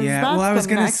because Yeah, that's well, I was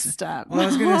the gonna next step. Well, I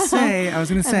was gonna say.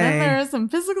 And then there are some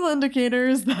physical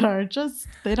indicators that are just,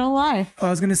 they don't lie. I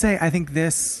was gonna say. I think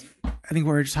what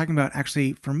we're just talking about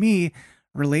actually for me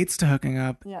relates to hooking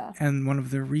up. Yeah. And one of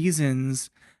the reasons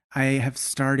I have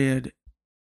started,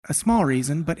 a small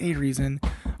reason, but a reason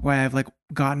why I've like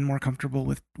gotten more comfortable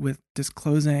with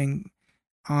disclosing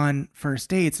on first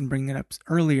dates and bringing it up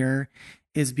earlier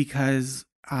is because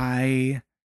I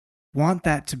want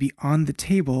that to be on the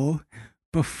table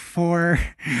before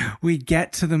we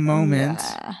get to the moment,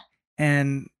 Yeah.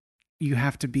 and you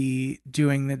have to be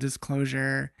doing the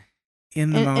disclosure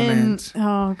in the moment,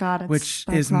 Oh God, which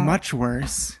that's is not- much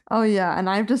worse. Oh yeah, and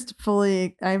I've just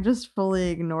fully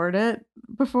ignored it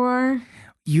before.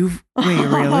 Wait,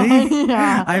 really?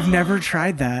 Yeah. I've never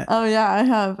tried that. Oh yeah, I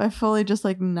have. I fully just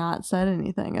like not said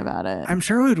anything about it. I'm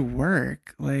sure it would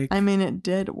work. Like, I mean, it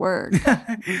did work.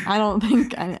 I don't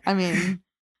think. I mean,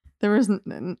 there was.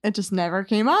 It just never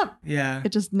came up. yeah,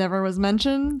 It just never was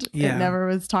mentioned. Yeah. It never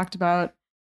was talked about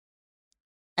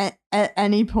at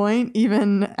any point,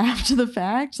 even after the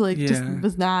fact. Like, just Yeah.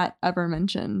 was not ever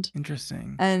mentioned.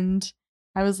 interesting. And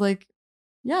I was like,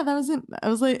 yeah, that was it. I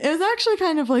was like, it was actually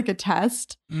kind of like a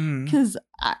test Mm. because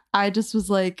I just was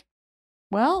like,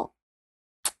 well,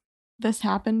 this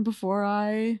happened before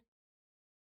I'd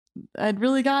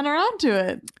really gotten around to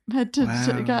it. Wow.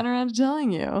 Gotten around to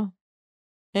telling you.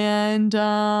 And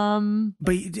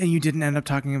But you didn't end up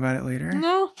talking about it later?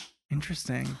 no,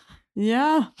 Interesting.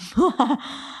 yeah.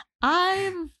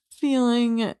 I'm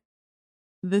feeling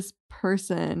this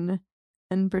person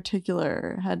in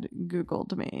particular had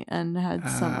Googled me and had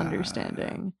some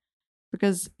understanding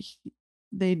because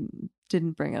they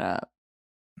didn't bring it up.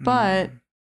 But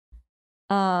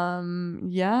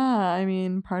yeah, I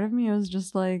mean, part of me was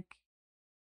just like,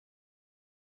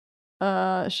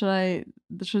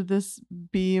 should this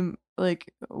be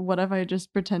like, what if I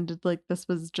just pretended like this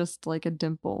was just like a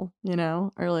dimple, you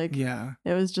know, or like Yeah.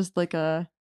 it was just like I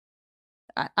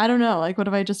don't know, like what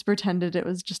if I just pretended it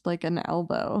was just like an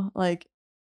elbow, like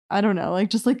I don't know, like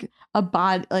just like a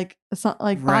body, like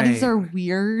bodies Right. are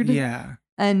weird, Yeah.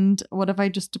 And what if I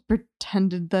just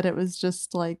pretended that it was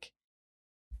just like,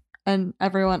 and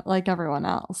everyone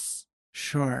else?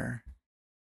 Sure.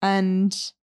 And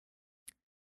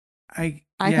I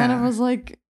kind of was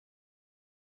like,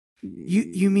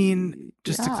 you mean,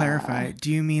 just to yeah. clarify,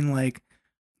 do you mean like,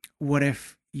 what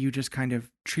if you just kind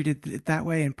of treated it that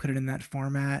way and put it in that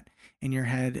format in your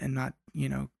head and not,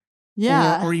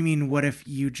 yeah. or you mean, what if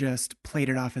you just played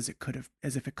it off as if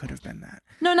it could have been that?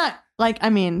 No, not like, I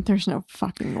mean, there's no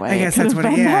fucking way. I guess that's what.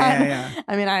 Yeah.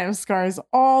 I mean, I have scars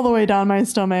all the way down my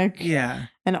stomach. Yeah.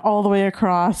 And all the way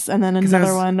across, and then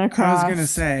another one across. I was gonna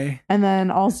say. And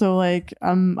then also like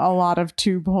a lot of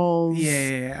tube holes.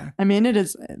 Yeah. I mean, it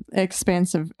is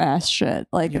expansive ass shit.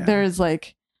 Like Yeah. there's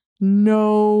like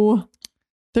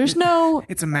there's no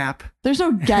It's a map. there's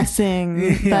no guessing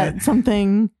Yeah. that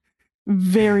something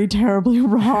very terribly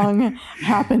wrong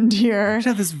happened here. It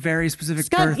had this very specific It's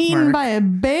got eaten birthmark by a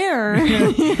bear.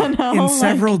 You know, in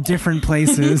several different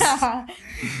places. Yeah.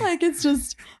 Like it's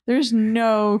just there's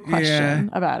no question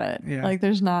about it. Yeah. Like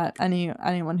there's not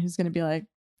anyone who's gonna be like,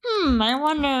 I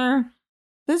wonder.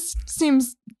 This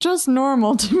seems just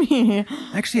normal to me.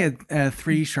 I actually had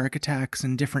 3 shark attacks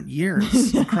in different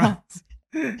years across.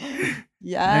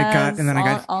 Yeah, And then I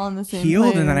got all in the same healed,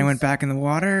 place. and then I went back in the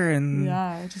water, and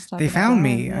I just they found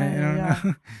me. I don't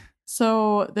know.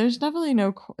 So there's definitely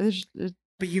no.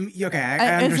 But okay,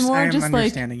 I it's more I'm just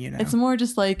understanding you now. It's more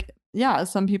just like,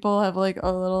 some people have like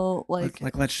a little like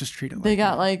let's just treat it like they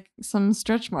got that. like some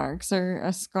stretch marks or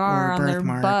a scar Or a on their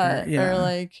birthmark butt, or or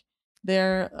like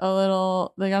they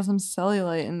got some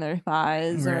cellulite in their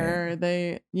thighs, Right. or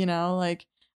they, like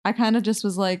I kind of just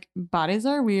was like, bodies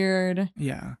are weird,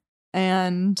 Yeah.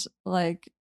 and like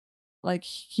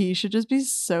he should just be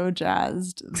so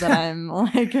jazzed that I'm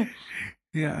like,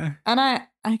 Yeah. and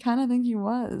I kind of think he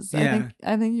was. Yeah.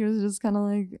 I think he was just kind of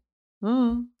like,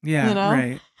 Yeah. you know?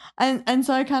 Right. And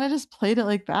so I kind of just played it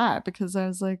like that, because I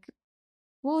was like,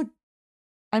 well,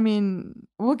 I mean,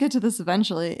 we'll get to this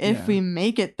eventually if Yeah. we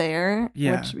make it there,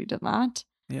 Yeah. which we did not.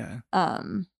 Yeah.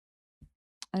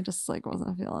 I just like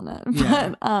wasn't feeling it.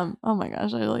 Yeah. But oh my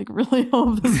gosh, I like really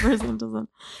hope this person doesn't.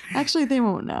 Actually, they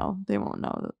won't know. They won't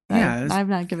know that. Yeah, I've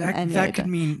not given any. That idea. could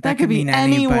mean That could be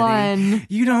anybody. anyone.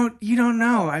 You don't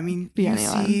know. I mean, Be you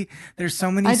anyone. see, there's so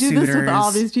many I do suitors. this with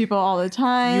all these people all the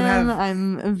time.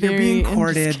 I'm very. You're being I'm just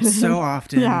courted kidding. so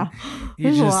often. Yeah, You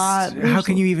there's a just, lot. How There's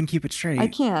can you even keep it straight? I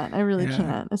can't. I really Yeah.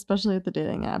 can't. Especially with the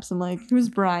dating apps. I'm like, who's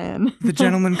Brian? The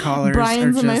gentleman callers.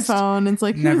 Brian's are on my just phone. It's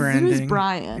like, never who's ending.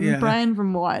 Brian? Yeah. Brian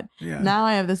from what? Yeah. Now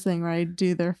I have this thing where I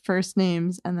do their first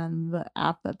names and then the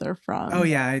app that they're from. Oh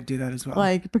yeah, I do that as well.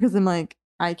 Like, because I'm like,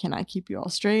 I cannot keep you all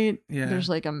straight. Yeah. There's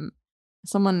like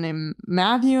someone named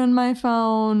Matthew in my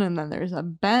phone, and then there's a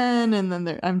Ben, and then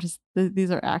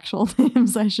these are actual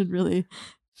names. I should really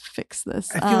fix this.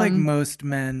 I feel like most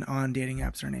men on dating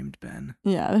apps are named Ben.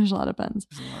 Yeah, there's a lot of Bens.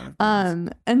 There's a lot of Bens.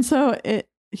 And so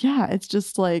it's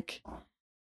just like,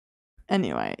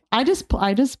 anyway, I just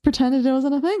pretended it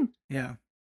wasn't a thing. Yeah.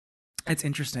 It's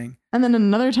interesting. And then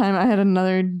another time I had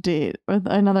another date with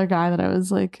another guy that I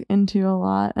was like into a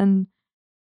lot, and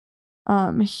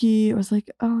he was like,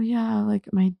 oh yeah,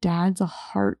 like my dad's a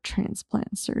heart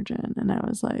transplant surgeon, and I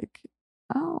was like,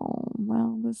 oh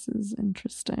well, this is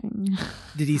interesting.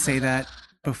 Did he say that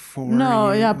before?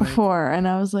 No, you, yeah, like- before. And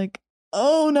I was like,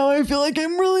 oh no, I feel like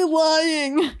I'm really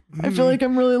lying. I feel like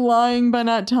I'm really lying by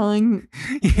not telling.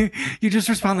 You just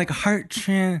respond like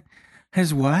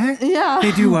has what? Yeah.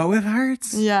 They do what with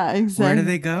hearts? Yeah, exactly. Where do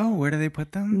they go? Where do they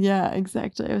put them? Yeah,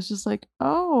 exactly. I was just like,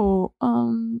 oh,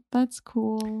 that's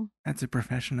cool. That's a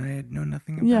profession I know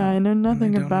nothing about. Yeah, I know and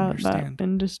nothing don't about that understand.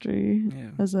 industry Yeah.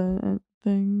 as a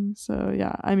thing. So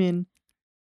yeah, I mean,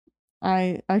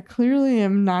 I clearly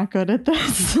am not good at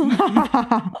this.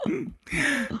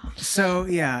 So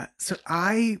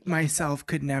I myself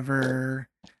could never,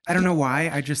 I don't know why,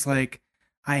 I just like,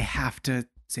 I have to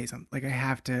say something. Like I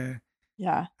have to,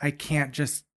 Yeah. I can't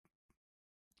just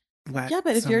let Yeah,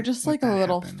 but if you're just let like a that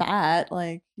little happen. fat,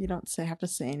 like you don't have to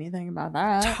say anything about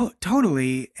that.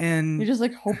 Totally. And You just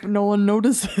like hope no one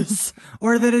notices.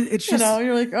 or that it's You just, know,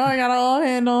 you're like, oh, I got a little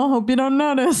handle. Hope you don't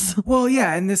notice. well,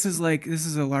 yeah, and this is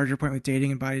a larger point with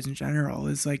dating and bodies in general.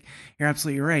 Is like you're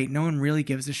absolutely right. No one really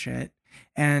gives a shit.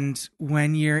 And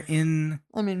when you're in,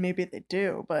 I mean, maybe they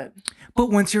do, but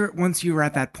once you're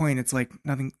at that point, it's like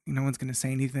nothing. No one's gonna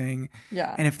say anything.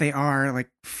 yeah, And if they are, like,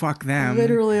 fuck them.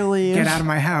 literally leave. Get out of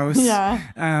my house. Yeah.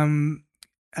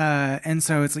 And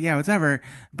so it's like, yeah, whatever.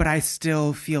 But I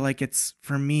still feel like it's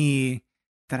for me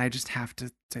that I just have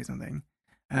to say something.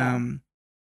 Can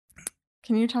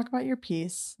you talk about your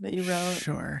piece that you wrote?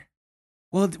 Sure.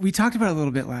 Well, we talked about it a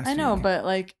little bit last I know, week. but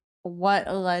like,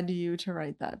 what led you to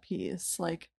write that piece?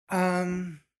 Like,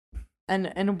 Um,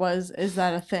 is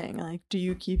that a thing? Like, do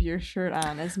you keep your shirt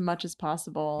on as much as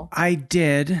possible? I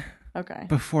did Okay.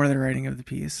 before the writing of the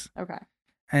piece. Okay.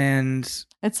 And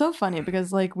It's so funny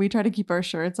because like we try to keep our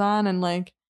shirts on, and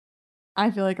like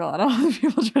I feel like a lot of other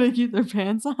people try to keep their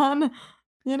pants on,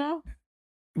 you know?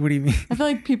 what do you mean? I feel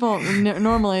like people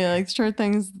normally like shirts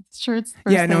first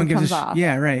Yeah, no thing one gives comes a off.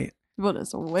 Yeah, right. People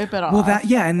just whip it off. Well,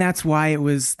 and that's why it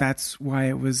was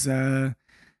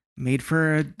made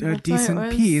for a That's why it decent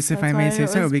was- piece, if that's I may why say it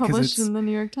so, was because published it's in the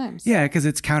New York Times. because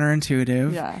it's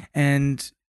counterintuitive. Yeah.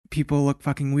 And people look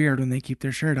fucking weird when they keep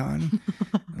their shirt on.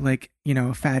 Like, you know,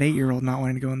 a fat 8-year-old not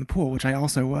wanting to go in the pool, which I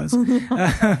also was. So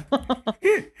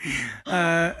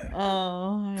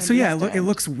yeah, it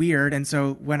looks weird. And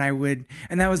so when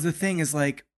and that was the thing, is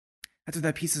like, that's what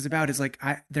that piece is about, is like,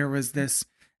 there was this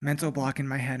mental block in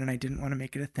my head and I didn't want to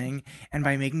make it a thing. And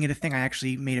by making it a thing, I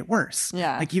actually made it worse.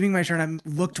 Yeah. Like keeping my shirt on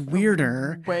looked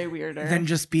weirder. Way weirder Than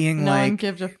just being no like, one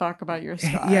gives a fuck about your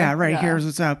style. yeah, right. Here's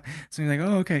what's up. So you're like,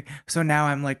 oh, okay. So now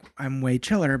I'm way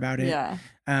chiller about it. Yeah.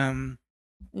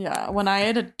 Yeah. When I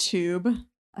had a tube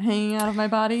hanging out of my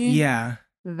body. Yeah.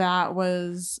 That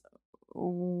was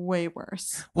way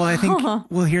worse. Well, I think,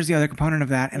 here's the other component of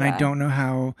that. And Yeah.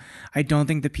 I don't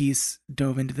think the piece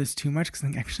dove into this too much, because I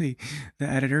think actually the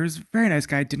editor is a very nice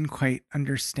guy, didn't quite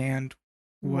understand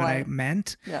what I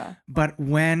meant. Yeah. But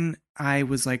when I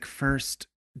was like first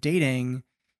dating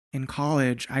in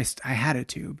college, I had a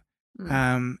tube.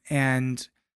 And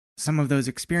some of those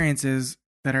experiences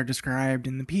that are described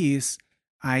in the piece,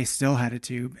 I still had a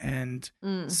tube. And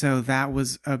so that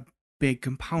was a big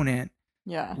component.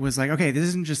 Yeah. Was like, okay, this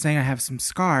isn't just saying I have some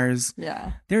scars.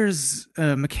 Yeah. There's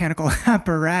a mechanical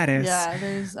apparatus. Yeah,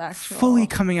 there's actual fully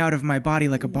coming out of my body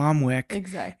like a bomb wick.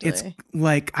 Exactly. It's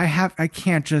like I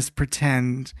can't just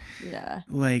pretend. Yeah.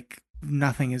 Like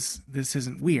this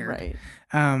isn't weird. Right.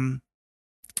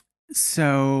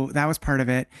 So that was part of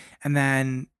it. And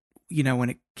then, you know, when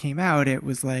it came out, it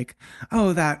was like,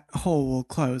 oh, that hole will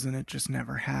close, and it just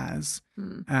never has.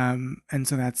 And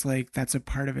so that's a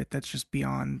part of it that's just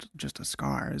beyond just a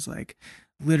scar, is like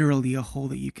literally a hole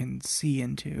that you can see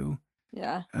into.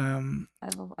 Yeah.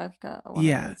 I've got one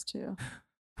of those too.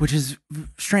 Which is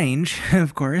strange,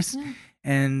 of course. Yeah.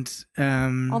 And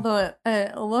although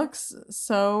it looks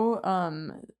so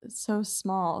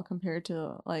small compared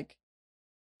to like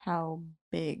how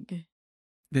big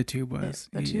the tube was.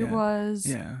 The tube was.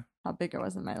 Yeah. How big it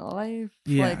was in my life.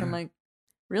 Yeah. Like, I'm like,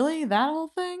 really? That whole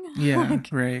thing? Yeah. Like,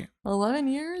 right. 11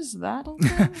 years? That whole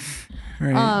thing?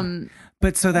 Right.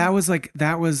 But so that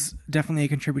was definitely a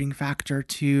contributing factor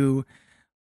to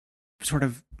sort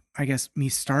of, I guess, me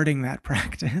starting that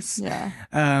practice. Yeah.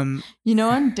 You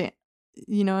know,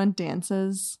 in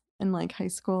dances in like high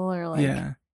school, or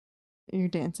like you're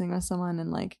dancing with someone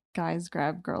and like guys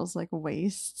grab girls like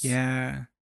waists. Yeah.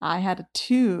 I had a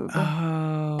tube.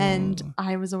 Oh. And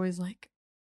I was always like,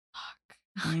 fuck,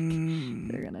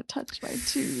 they're gonna touch my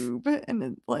tube. And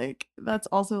it, like, that's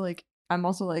also like, I'm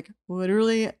also like,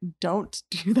 literally don't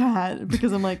do that,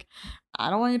 because I'm like, I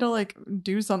don't want you to like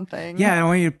do something. Yeah, I don't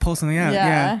want you to pull something out.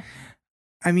 Yeah.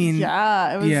 I mean,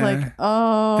 yeah, it was like,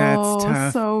 oh, that's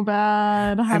tough. So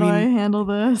bad. How do I handle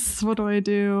this? What do I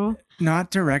do?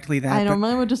 Not directly that. I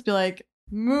normally would just be like,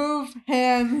 move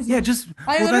hands. Yeah,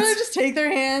 I literally just take their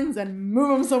hands and move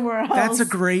them somewhere else. That's a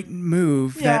great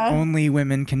move that only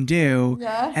women can do.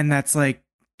 Yeah. And that's like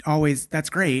always, that's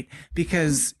great,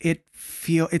 because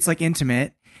it's like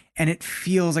intimate, and it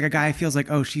feels like a guy feels like,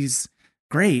 oh, she's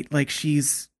great. Like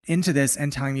she's into this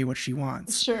and telling me what she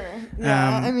wants. Sure.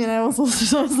 Yeah. I mean, I was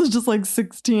just like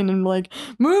 16 and like,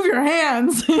 move your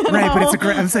hands. You know? Right. But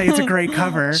I'm saying it's a great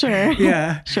cover. Sure.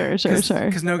 Yeah. Sure.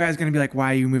 Because no guy's going to be like,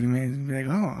 why are you moving me? And be like,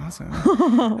 oh, awesome.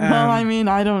 Well, I mean,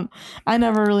 I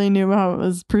never really knew how it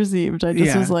was perceived. I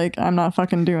just was like, I'm not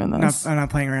fucking doing this. I'm not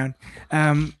playing around.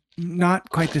 Not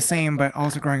quite the same, but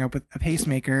also growing up with a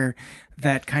pacemaker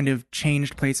that kind of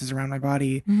changed places around my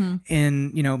body.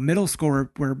 In, you know, middle school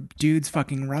where dudes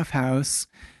fucking roughhouse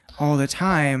all the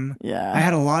time. Yeah. I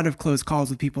had a lot of close calls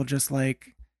with people just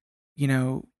like, you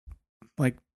know,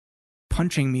 like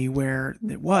punching me where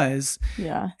it was.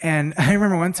 Yeah. And I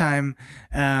remember one time,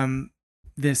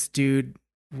 this dude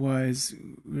we were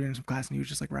in some class and he was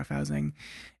just like roughhousing,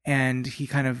 and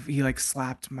he like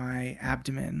slapped my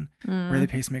abdomen where the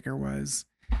pacemaker was,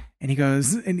 and he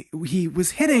goes, and he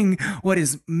was hitting what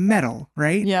is metal,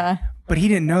 right? Yeah. But he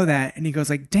didn't know that, and he goes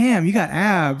like, damn, you got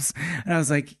abs. And I was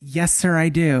like, yes sir, I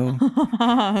do.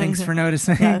 Thanks for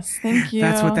noticing. Yes, thank you.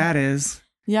 That's what that is.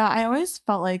 Yeah, I always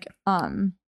felt like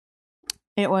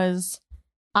it was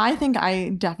I think I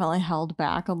definitely held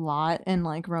back a lot in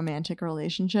like romantic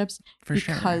relationships For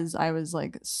sure. because I was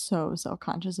like so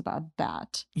self-conscious about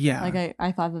that. Yeah. Like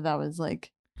I thought that was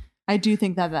like, I do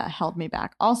think that held me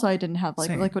back. Also, I didn't have like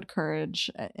Same. liquid courage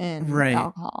in Right.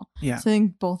 alcohol. Yeah. So I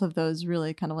think both of those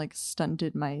really kind of like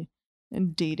stunted my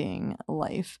dating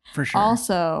life. For sure.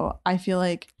 Also, I feel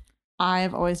like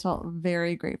I've always felt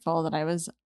very grateful that I was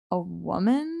a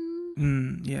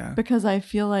woman Yeah. because I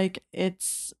feel like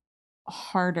it's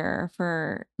harder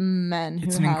for men who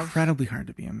It's incredibly hard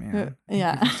to be a man. Thank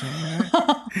yeah. you for saying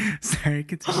that. Sorry,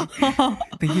 continue.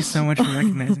 Thank you so much for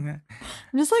recognizing that.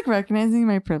 I'm just like recognizing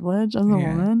my privilege as a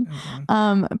woman.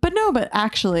 Okay. But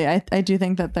actually, I do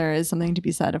think that there is something to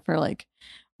be said for like,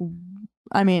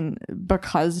 I mean,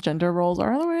 because gender roles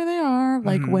are the way they are,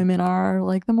 like Mhm. women are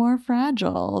like the more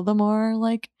fragile, the more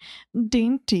like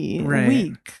dainty, Right.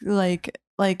 weak. Like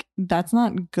that's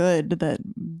not good that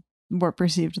we're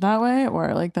perceived that way,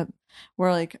 or like that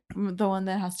we're like the one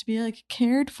that has to be like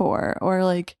cared for, or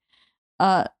like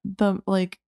the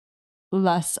like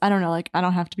less, I don't know, like I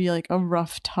don't have to be like a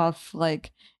rough tough,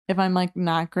 like if I'm like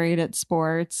not great at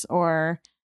sports or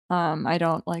I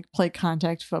don't like play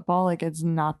contact football, like it's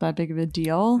not that big of a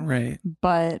deal. Right.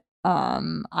 But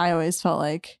I always felt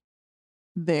like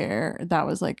that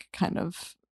was like kind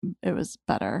of, it was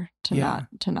better to Yeah.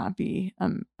 not be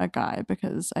a guy,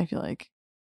 because I feel like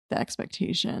the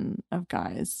expectation of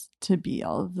guys to be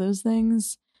all of those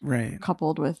things, Right.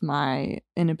 coupled with my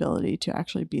inability to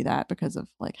actually be that because of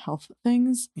like health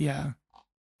things, Yeah.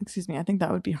 excuse me, I think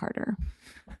that would be harder.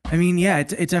 I mean, yeah,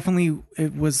 it definitely,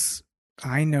 it was,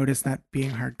 I noticed that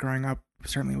being hard growing up,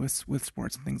 certainly with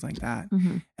sports and things like that.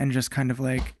 Mm-hmm. And just kind of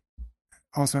like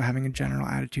also having a general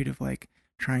attitude of like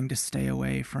trying to stay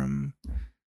away from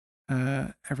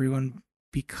everyone,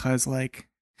 because like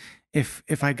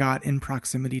if I got in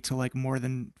proximity to like more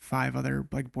than 5 other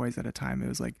like boys at a time, it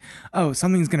was like, oh,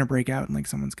 something's gonna break out and like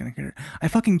someone's gonna get hurt. I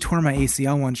fucking tore my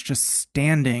ACL once just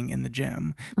standing in the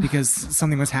gym because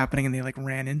something was happening and they like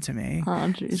ran into me. Oh,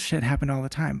 geez. Shit happened all the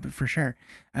time, but for sure.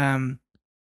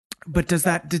 But did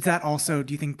that also,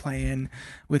 do you think, play in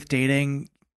with dating,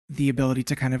 the ability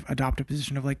to kind of adopt a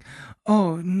position of like,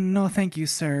 oh no, thank you,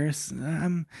 sir,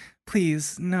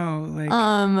 please no, like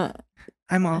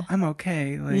I'm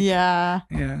okay, like yeah,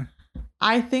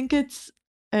 I think it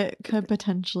could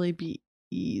potentially be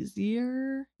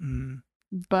easier, Mm.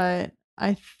 but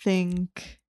I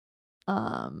think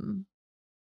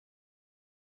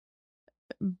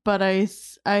but I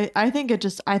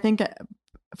think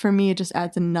for me it just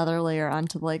adds another layer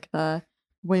onto like the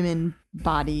women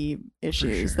body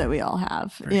issues sure. that we all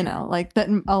have, For you sure. know, like that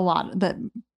a lot that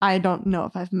I don't know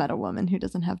if I've met a woman who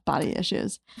doesn't have body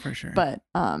issues, For sure. but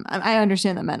I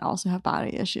understand that men also have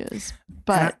body issues, And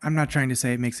but I'm not trying to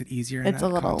say it makes it easier in it's that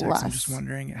a little context. I'm just less.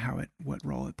 wondering what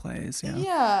role it plays. Yeah.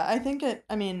 Yeah, I think it,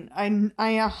 I mean, I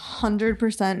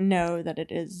 100% know that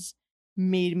it is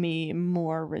made me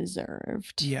more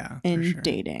reserved Yeah. For in sure.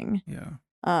 dating.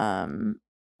 Yeah.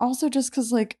 Also just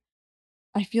because like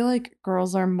I feel like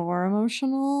girls are more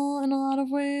emotional in a lot of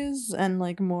ways, and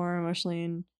like more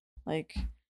emotionally like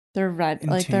they're In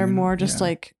like they're tune, more just yeah.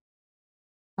 like,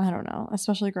 I don't know,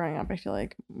 especially growing up I feel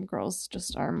like girls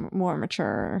just are more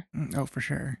mature Oh, for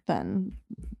sure. than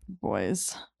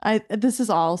boys. This is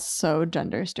all so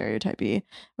gender stereotypy,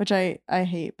 which I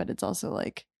hate, but it's also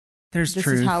like There's this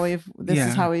truth. is how we've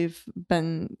Yeah.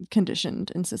 been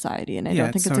conditioned in society, and I Yeah,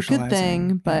 don't think it's it's a good thing,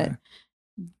 socializing, but yeah.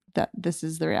 that this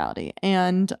is the reality.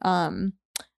 And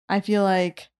I feel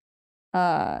like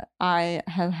I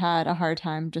have had a hard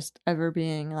time just ever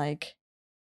feeling like,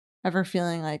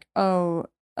 oh,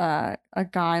 a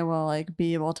guy will like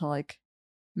be able to like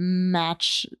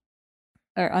match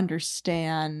or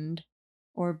understand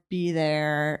or be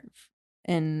there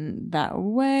in that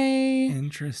way,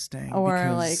 Interesting.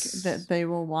 or like because- that they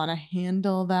will want to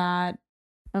handle that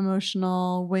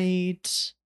emotional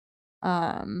weight,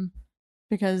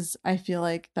 because I feel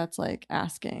like that's like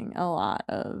asking a lot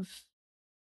of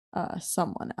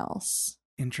someone else.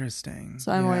 Interesting.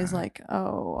 So I'm always Yeah. like,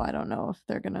 oh, I don't know if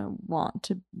they're gonna want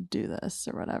to do this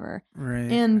or whatever.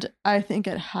 Right. And I think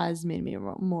it has made me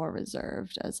more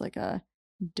reserved as like a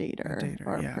dater, dater,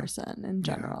 or a yeah. person in Yeah.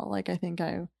 general. Like I think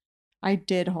I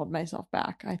did hold myself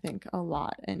back, I think, a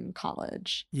lot in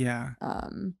college. Yeah.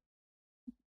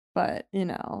 But you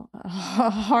know,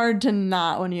 hard to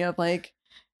not when you have like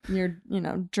you're, you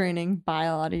know, draining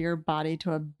bile out of your body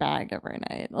to a bag every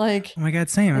night. Like, Oh my God,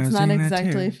 same. I it's was not doing that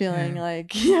exactly too. feeling Yeah.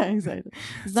 like, yeah, exactly.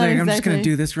 It's like, I'm just gonna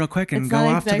do this real quick and it's go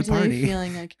not off to the exactly party.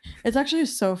 feeling like, it's actually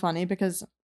so funny because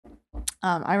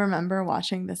I remember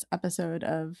watching this episode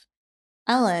of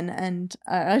Ellen, and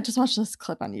I just watched this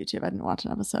clip on YouTube. I didn't watch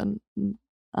an episode.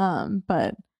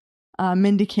 But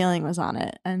Mindy Kaling was on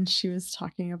it, and she was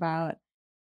talking about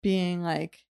being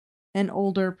like an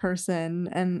older person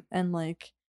and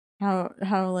like how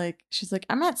like she's like,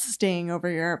 I'm not staying over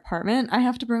your apartment. I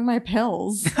have to bring my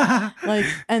pills. Like,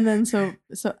 and then so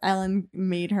Ellen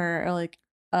made her like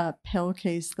a pill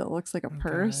case that looks like a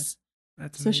purse.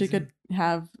 That's so she amazing. could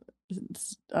have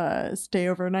stay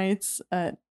overnights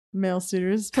at male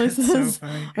suitors That's places, so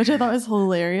funny. which I thought was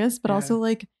hilarious, but Yeah. also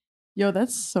like, yo,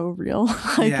 that's so real.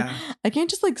 Like, Yeah. I can't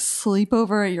just like sleep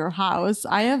over at your house.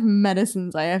 I have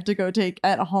medicines I have to go take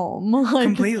at home. Like,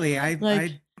 Completely.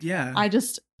 yeah.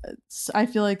 I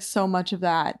feel like so much of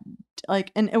that,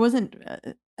 like, and it wasn't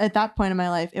at that point in my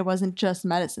life, it wasn't just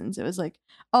medicines. It was like,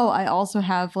 oh, I also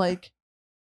have like,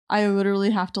 I literally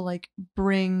have to like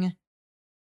bring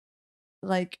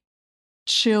like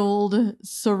chilled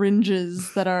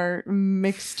syringes that are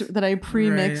mixed, that I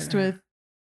pre-mixed Right. with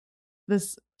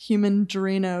this human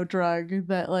Drano drug,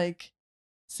 that like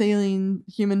saline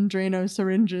human Drano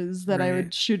syringes that I Right.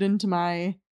 would shoot into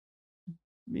my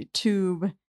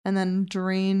tube and then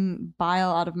drain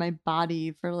bile out of my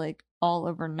body for like all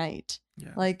overnight,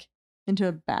 Yeah. like into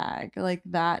a bag. Like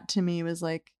that to me was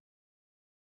like,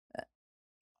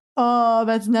 oh,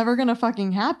 that's never gonna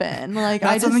fucking happen. Like,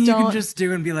 That's I just something you don't. can just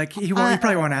do and be like, you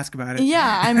probably won't ask about it.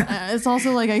 Yeah, I'm. It's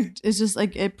also like it's just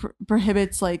like it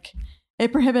prohibits like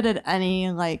it prohibited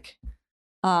any like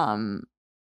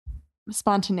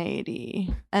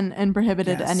spontaneity and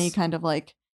prohibited Yes. any kind of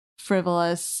like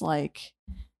frivolous like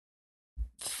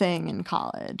thing in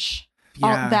college.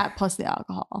 Yeah. That plus the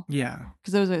alcohol, Yeah.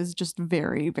 because I was just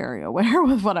very, very aware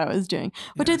with what I was doing,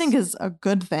 which I Yes. think is a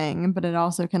good thing, but it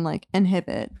also can like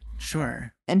inhibit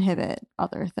Sure.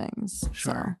 other things.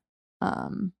 Sure.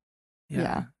 So,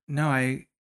 Yeah. No, I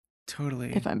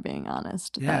totally. if I'm being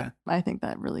honest, Yeah. I think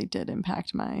that really did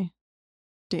impact my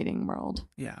dating world,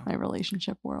 Yeah. my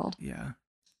relationship world. Yeah.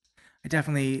 I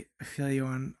definitely feel you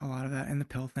on a lot of that. And the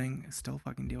pill thing, still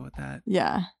fucking deal with that.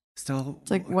 Yeah. Still. It's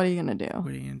like, what are you going to What do?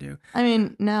 are you going to do? I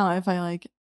mean, now if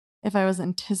I was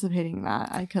anticipating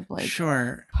that, I could like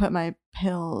Sure. put my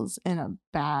pills in a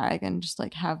bag and just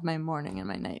like have my morning and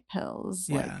my night pills.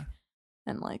 Like, Yeah.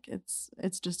 and like, it's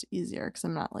just easier because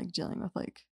I'm not like dealing with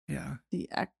like Yeah. the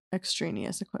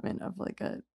extraneous equipment of like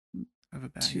a Of a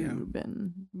bag. Yeah. tube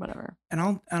and whatever. And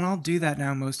I'll do that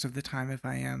now most of the time if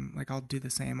I am like, I'll do the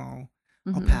same. I'll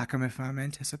Mhm. pack them if I'm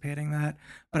anticipating that.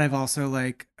 But I've also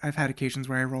like, I've had occasions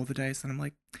where I roll the dice and I'm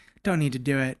like, don't need to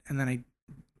do it. And then I do.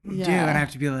 Yeah. And I have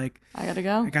to be like, I gotta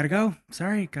go. I gotta go.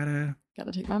 Sorry. Gotta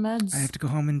take my meds. I have to go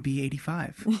home and be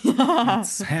 85. Yeah.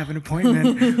 I have an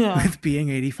appointment Yeah. with being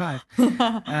 85.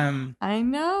 I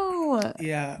know.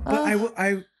 Yeah.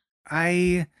 But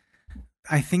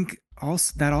I think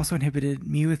also that also inhibited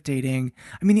me with dating.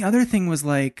 I mean, the other thing was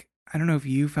like, I don't know if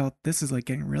you felt, this is like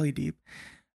getting really deep,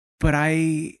 but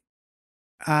I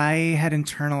had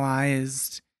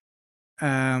internalized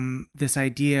this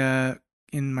idea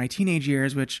in my teenage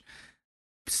years, which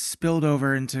spilled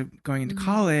over into going into Mhm.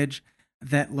 college,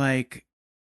 that like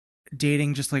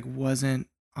dating just like wasn't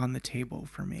on the table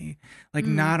for me. Like,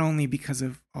 Mm. not only because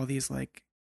of all these like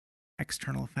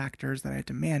external factors that I had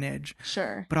to manage,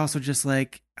 Sure. but also just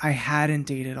like I hadn't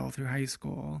dated all through high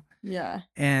school, Yeah.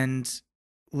 and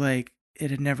like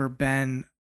it had never been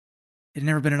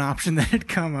an option that had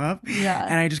come up. Yeah.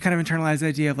 And I just kind of internalized the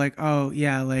idea of like, oh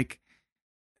yeah, like,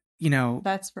 you know,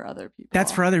 That's for other people.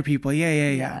 that's for other people.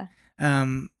 Yeah.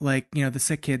 Yeah. Like, you know, the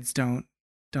sick kids don't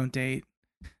date.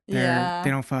 Yeah. They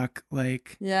don't fuck.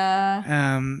 Like, Yeah.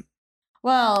 um,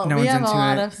 Well, no we one's have a into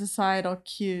lot it. of societal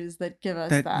cues that give us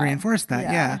that that. reinforced that.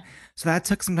 Yeah. So that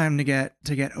took some time to get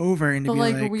over and to The be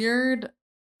like, like, weird,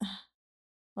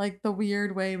 like the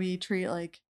weird way we treat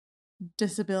like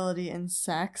disability and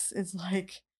sex is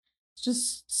like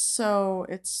just so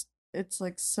it's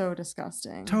like so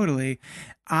disgusting. totally.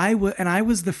 I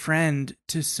was the friend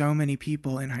to so many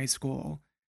people in high school.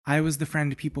 I was the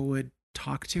friend people would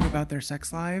talk to about their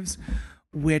sex lives,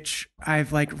 which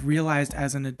I've like realized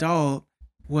as an adult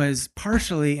was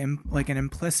partially like an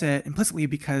implicitly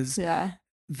because Yeah.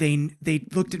 they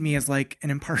looked at me as like an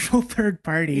impartial third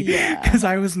party, Yeah. because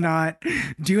I was not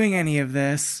doing any of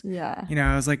this. Yeah. You know,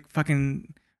 I was like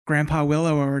fucking Grandpa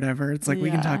Willow or whatever. It's like, we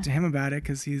can Yeah. talk to him about it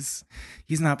because he's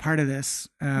not part of this.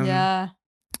 Yeah.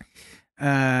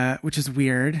 Which is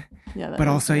weird, Yeah. that but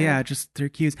is also, weird. yeah, just through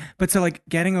cues. But so like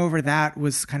getting over that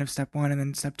was kind of step one, and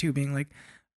then step two being like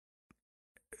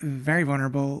very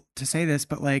vulnerable to say this,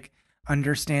 but like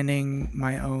understanding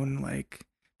my own like,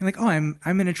 oh, I'm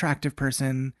an attractive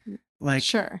person. Like,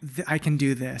 Sure. I can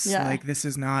do this. Yeah. Like, this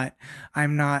is not,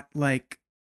 I'm not like,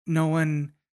 no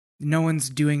one's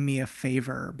doing me a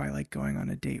favor by like going on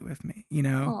a date with me, you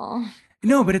know? Aw.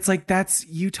 No, but it's like,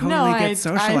 you totally get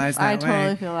socialized I that way.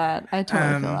 totally feel that. I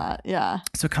totally feel that. Yeah.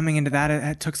 So coming into that,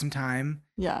 it took some time.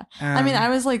 Yeah. I mean, Um, I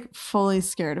was like fully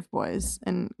scared of boys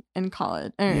in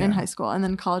college or in Yeah. high school. And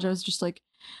then college, I was just like,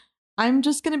 I'm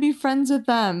just going to be friends with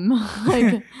them.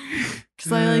 Like,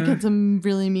 because I like had some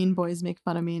really mean boys make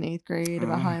fun of me in 8th grade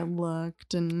about how I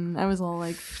looked. And I was all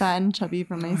like fat and chubby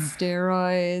from my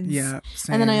steroids. Yeah.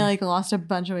 Same. And then I like lost a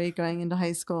bunch of weight going into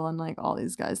high school. And like all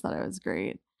these guys thought I was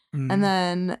great.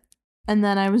 Mm, And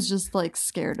then I was just like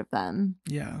scared of them.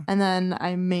 yeah. And then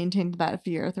I maintained that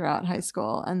fear throughout high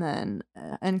school. And then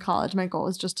in college, my goal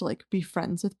was just to like be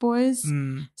friends with boys.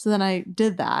 Mm, So then I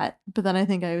did that. But then I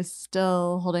think I was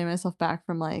still holding myself back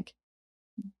from like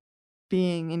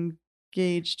being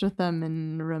engaged with them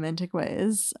in romantic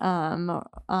ways. And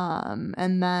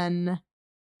then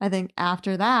I think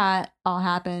after that all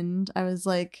happened, I was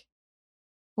like,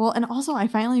 well, and also I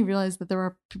finally realized that there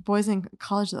were boys in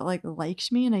college that like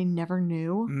liked me and I never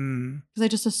knew because I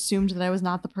just assumed that I was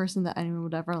not the person that anyone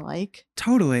would ever like.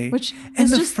 totally. Which And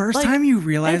is the just, first like, time you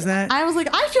realize that, I was like,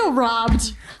 I feel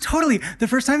robbed. totally. The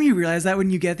first time you realize that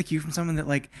when you get the cue from someone that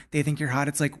like they think you're hot,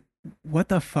 it's like, what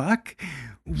the fuck?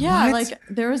 Yeah, What? like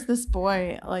there was this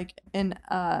boy like in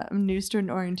new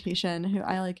student orientation who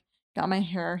I like got my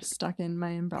hair stuck in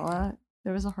my umbrella.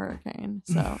 There was a hurricane,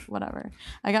 so whatever.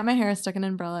 I got my hair stuck in an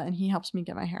umbrella, and he helped me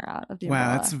get my hair out of the umbrella.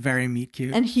 Wow, that's very meet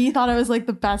cute. And he thought I was like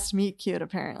the best meet cute,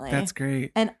 apparently. That's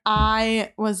great. And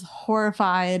I was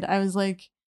horrified. I was like,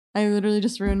 I literally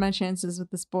just ruined my chances with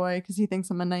this boy because he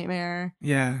thinks I'm a nightmare.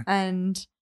 Yeah. And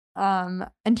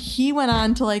he went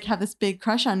on to like have this big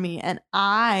crush on me, and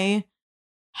I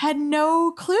had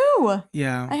no clue.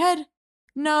 Yeah. I had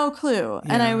no clue.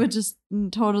 And I Yeah. would just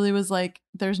totally was like,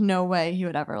 there's no way he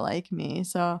would ever like me.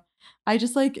 So I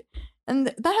just like, and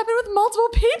that happened with multiple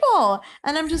people.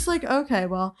 And I'm just like, okay,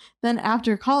 well, then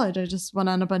after college, I just went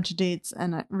on a bunch of dates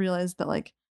and I realized that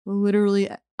like literally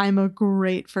I'm a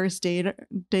great first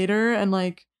dater and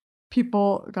like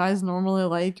guys normally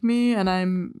like me and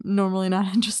I'm normally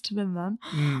not interested in them.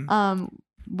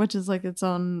 Which is like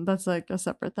that's like a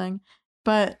separate thing.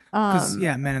 But Because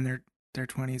men in their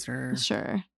 20s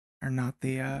are not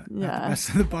the not the best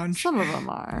of the bunch. Some of them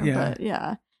are, Yeah. but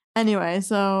yeah. Anyway,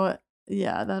 so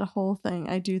yeah, that whole thing,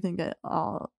 I do think it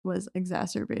all was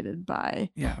exacerbated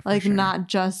by Yeah, for like sure. not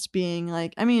just being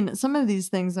like, I mean, some of these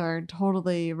things are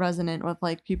totally resonant with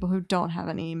like people who don't have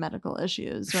any medical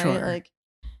issues, right? Sure. Like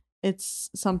it's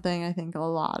something I think a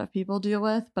lot of people deal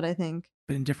with, but I think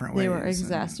but in different ways. they were and,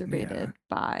 exacerbated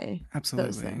by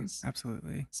absolutely, those things.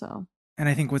 absolutely. So And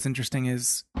I think what's interesting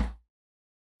is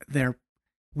they're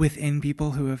within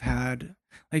people who have had,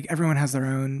 like, everyone has their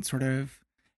own sort of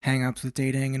hang-ups with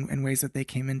dating and ways that they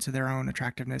came into their own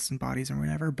attractiveness and bodies or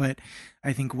whatever. But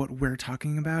I think what we're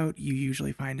talking about, you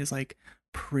usually find is like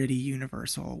pretty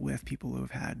universal with people who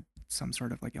have had some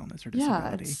sort of like illness or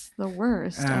disability. yeah, it's the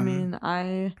worst. I Um, mean,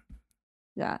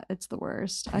 it's the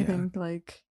worst. I Yeah. think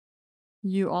like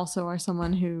you also are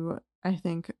someone who I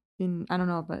think I don't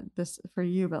know about this for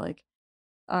you, but like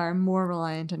are more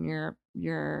reliant on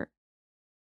your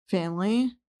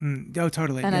family. Oh,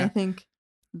 totally. And yeah. I think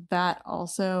that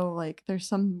also like there's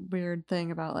some weird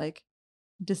thing about like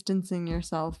distancing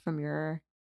yourself from your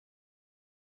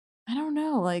I don't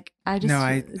know, like I just No,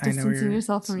 I know distancing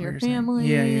yourself from what your you're saying. family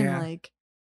Yeah, and yeah.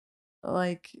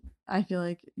 like I feel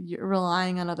like you're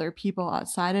relying on other people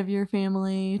outside of your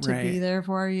family to be Right. there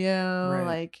for you. Right.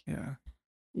 Like Yeah.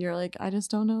 you're like, I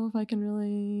just don't know if I can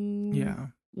really Yeah.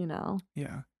 you know.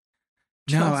 Yeah.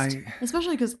 No, Trust.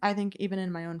 Especially because I think even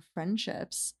in my own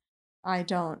friendships, I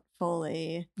don't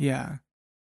fully yeah.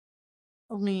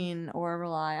 lean or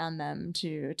rely on them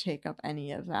to take up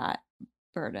any of that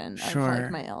burden of Sure.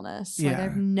 like my illness. Like Yeah.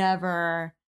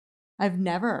 I've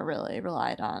never really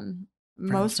relied on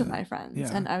most of my friends.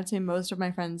 Yeah. And I would say most of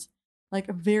my friends, like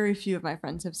very few of my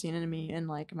friends have seen in me in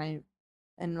my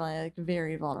like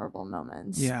very vulnerable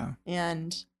moments. Yeah.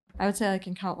 And I would say I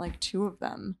can count like 2 of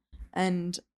them.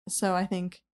 And so I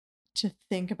think to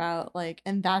think about like,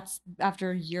 and that's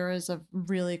after years of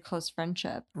really close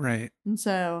friendship. Right. And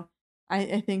so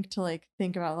I think to like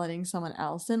think about letting someone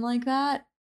else in like that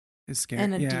It's scary.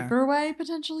 in a yeah. deeper way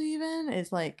potentially even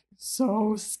is like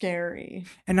so scary.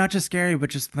 And not just scary, but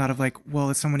just thought of like, well,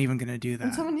 is someone even going to do that?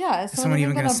 And is someone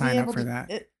even gonna gonna sign be up able for to,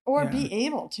 that? or Yeah. be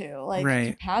able to like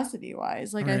Right. capacity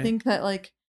wise? Like I Right. think that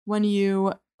like when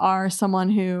you are someone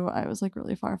who I was like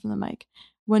really far from the mic,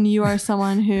 when you are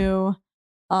someone who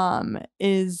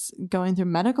is going through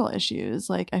medical issues.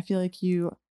 Like I feel like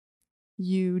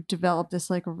you develop this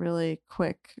like really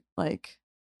quick, like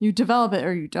you develop it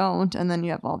or you don't, and then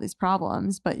you have all these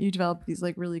problems, but you develop these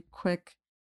like really quick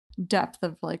depth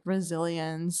of like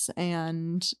resilience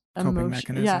and Coping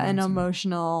emotion, and mechanisms.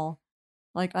 emotional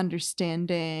like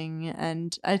understanding,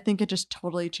 and I think it just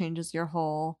totally changes your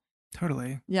whole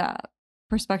Totally.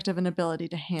 perspective and ability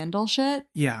to handle shit.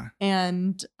 Yeah.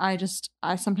 And I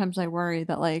sometimes I worry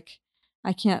that like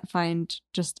I can't find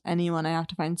just anyone. I have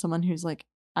to find someone who's like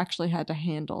actually had to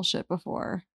handle shit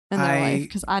before in their life,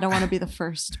 because I don't want to be the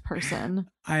first person.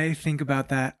 I think about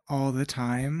that all the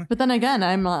time. But then again,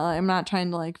 I'm not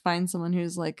trying to like find someone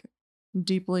who's like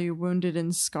deeply wounded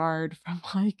and scarred from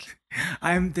like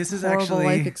This is horrible actually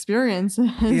life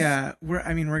experiences. Yeah, we're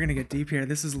gonna get deep here.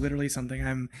 This is literally something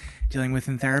I'm dealing with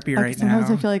in therapy Like, right sometimes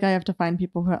now. I feel like I have to find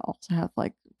people who also have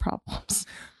like problems.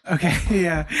 Okay,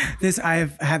 yeah.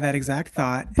 I've had that exact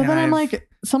thought. But and then I'm I've- like,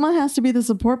 someone has to be the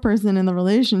support person in a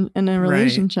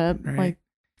relationship. right. Like,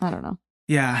 I don't know.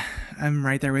 Yeah, I'm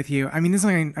right there with you. I mean, this is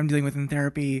something I'm dealing with in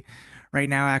therapy right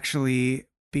now, actually,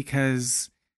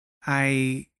 because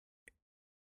I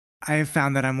have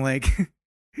found that I'm like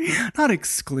not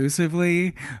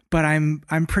exclusively, but I'm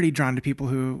pretty drawn to people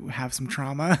who have some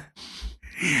trauma.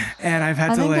 And I've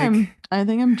had to like I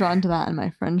think I'm drawn to that in my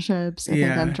friendships. I think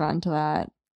Yeah. I'm drawn to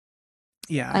that.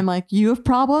 yeah. I'm like, you have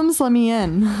problems? Let me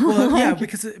in. Well, yeah, Like,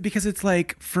 because it's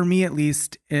like, for me at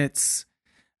least, it's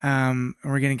I'm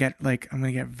gonna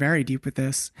get very deep with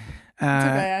this. it's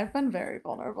okay. I've been very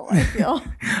vulnerable, I feel.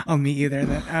 I'll meet you there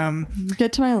then.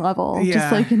 Get to my level, Yeah.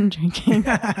 just like in drinking.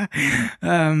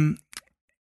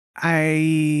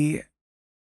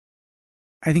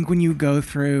 I think when you go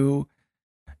through,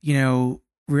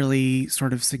 really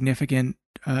sort of significant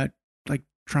like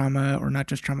trauma, or not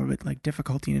just trauma, but like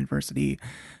difficulty and adversity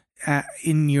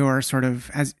in your sort of,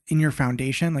 as in your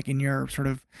foundation, like in your sort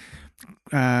of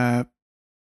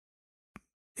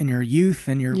in your youth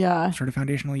and your Yeah. sort of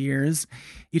foundational years,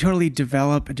 you totally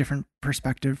develop a different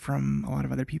perspective from a lot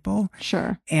of other people.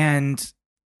 Sure. And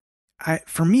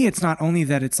for me, it's not only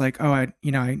that it's like, oh, I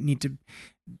need to,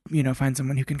 find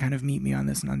someone who can kind of meet me on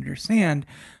this and understand,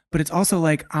 but it's also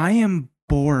like, I am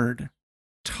bored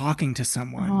talking to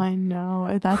someone. Oh, I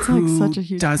know. That's who like such a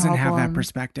huge doesn't have that problem.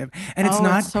 perspective. And it's Oh,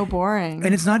 not, so boring.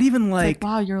 and it's not even It's like,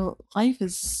 wow, your life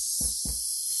is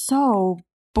so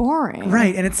boring.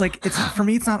 right. And it's like, for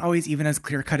me, it's not always even as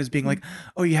clear cut as being like,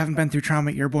 oh, you haven't been through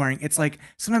trauma, you're boring. It's like,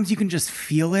 sometimes you can just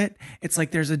feel it. It's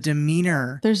like, there's a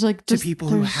demeanor. There's like to just, people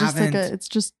who there's just haven't- it's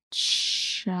just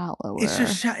shallower.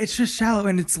 It's just shallow,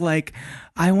 and it's like,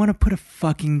 I want to put a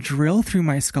fucking drill through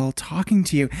my skull talking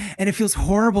to you, and it feels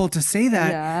horrible to say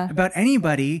that Yeah. about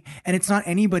anybody, and it's not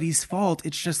anybody's fault.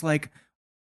 It's just like,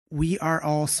 we are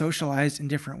all socialized in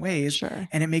different ways, Sure.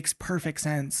 and it makes perfect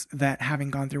sense that having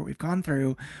gone through what we've gone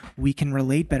through, we can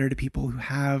relate better to people who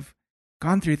have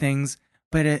gone through things.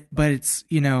 But it's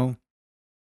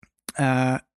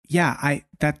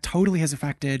that totally has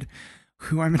affected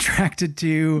who I'm attracted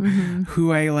to, Mhm.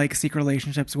 who I like seek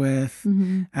relationships with.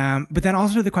 Mhm. But then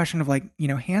also the question of like,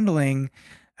 handling,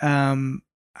 I've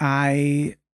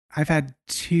had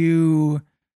two,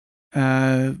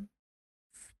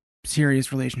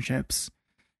 serious relationships,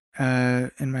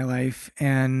 in my life.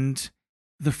 And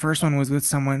the first one was with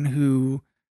someone who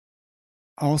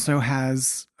also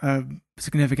has a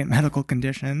significant medical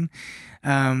condition.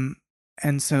 And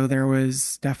so there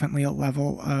was definitely a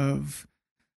level of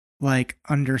like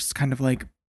kind of like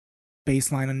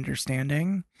baseline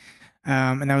understanding.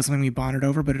 And that was something we bonded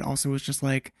over, but it also was just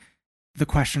like the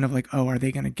question of like, oh, are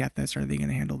they going to get this? Are they going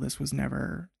to handle this? Was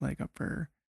never like up for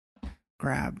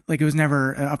grab. Like it was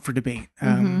never up for debate.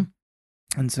 Mhm.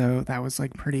 And so that was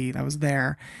like that was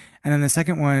there. And then the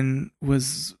second one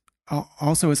was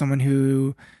also with someone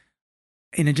who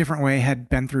in a different way had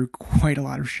been through quite a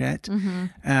lot of shit.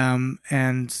 Mhm.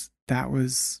 And that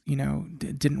was,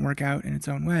 didn't work out in its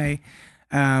own way.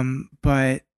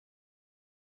 But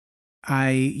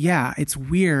it's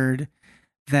weird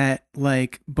that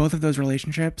like both of those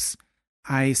relationships,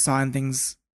 I saw in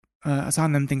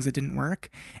them things that didn't work.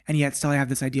 And yet still I have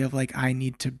this idea of like, I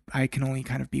can only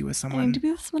kind of be with I someone. need to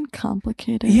be with someone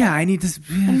complicated. Yeah, I need to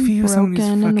be with someone who's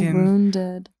broken and fucking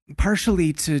wounded.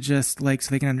 partially to just like,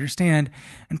 so they can understand,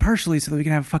 and partially so that we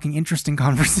can have a fucking interesting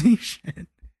conversation.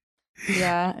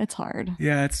 Yeah, it's hard.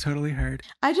 Yeah, it's totally hard.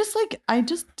 I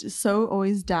just so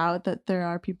always doubt that there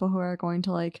are people who are going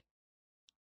to like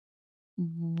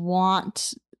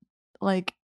want,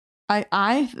 like,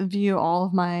 I view all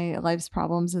of my life's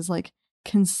problems as like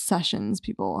concessions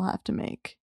people will have to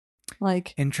make.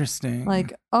 Like, Interesting.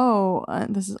 oh,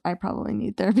 this is, I probably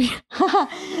need therapy.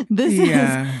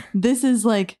 Yeah. This is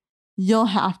like, you'll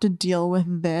have to deal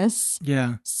with this.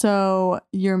 Yeah. So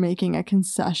you're making a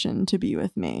concession to be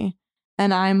with me.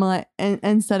 And I'm like,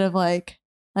 instead of like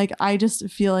I just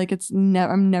feel like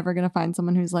I'm never going to find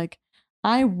someone who's like,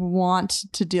 I want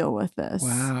to deal with this.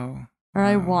 Wow. Or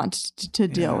I Wow. want to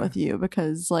deal Yeah. with you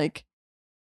because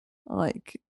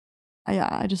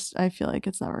yeah, I feel like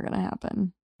it's never going to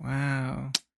happen.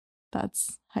 Wow.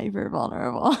 That's hyper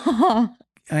vulnerable.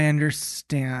 I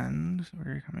understand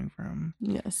where you're coming from.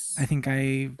 Yes. I think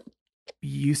I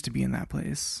used to be in that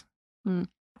place. Hmm.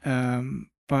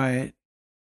 But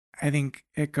I think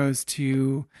it goes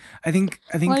to, I think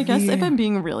Well, I guess if I'm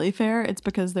being really fair, it's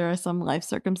because there are some life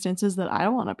circumstances that I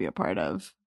don't want to be a part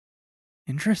of.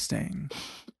 interesting,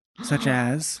 such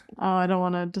as, Oh, I don't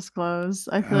want to disclose.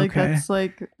 I feel Okay.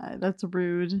 like that's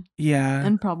rude yeah,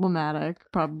 and problematic,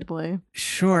 probably.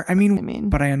 sure. I I mean, mean,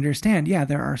 but I understand. Yeah,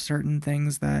 there are certain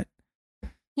things that,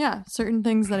 yeah, certain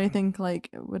things that I think like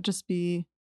would just be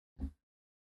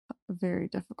very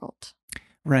difficult.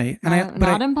 right.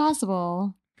 Not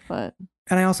impossible, but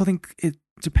And I also think it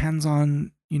depends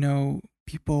on,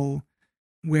 people,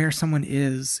 where someone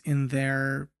is in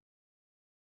their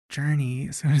journey.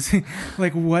 So to say,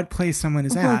 like what place someone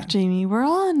is look, at. Jamie, we're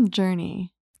all on a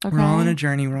journey. Okay? We're all on a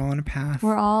journey. We're all on a path.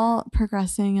 We're all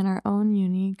progressing in our own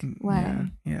unique way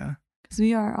Yeah. because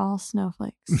we are all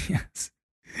snowflakes. Yes.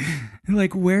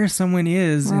 Like where someone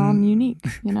is. We're all unique,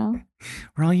 you know?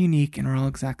 We're all unique and we're all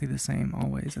exactly the same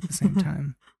always at the same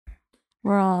time.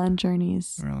 We're all on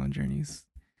journeys. We're all on journeys.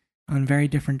 On very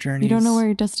different journeys. You don't know where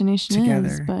your destination is,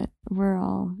 together. but we're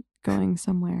all going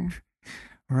somewhere.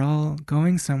 We're all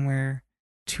going somewhere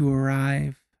to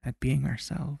arrive at being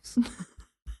ourselves.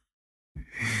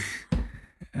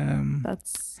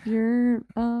 That's your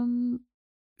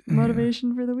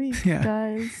motivation for the week, Yeah.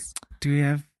 guys. Do we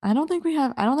have? I don't think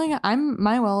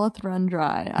my well hath run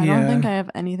dry. I don't think I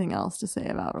have anything else to say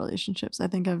about relationships. I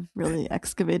think I've really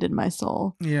excavated my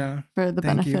soul Yeah. for the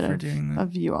Thank you benefit for doing that.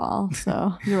 of you all.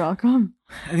 So you're welcome.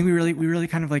 I think we really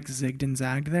kind of like zigged and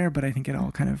zagged there, but I think it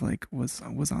all kind of like was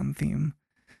on theme.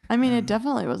 I mean, it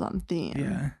definitely was on theme.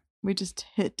 Yeah. We just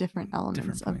hit different elements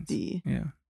Different of points. the Yeah.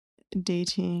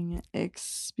 dating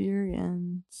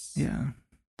experience. Yeah.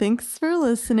 Thanks for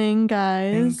listening,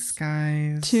 guys. Thanks,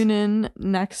 guys. Tune in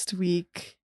next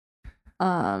week.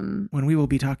 When we will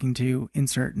be talking to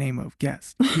insert name of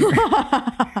guest.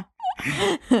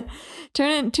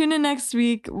 Tune in next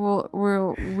week.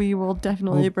 We will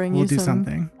definitely bring we'll you do some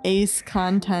something. ace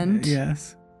content.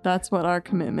 Yes. That's what our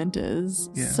commitment is.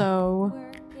 Yeah. So,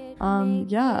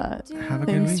 yeah. Have a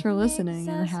good Thanks week. for listening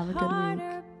and have a good week.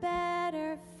 Harder,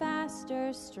 better,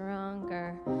 faster,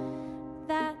 stronger.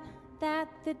 That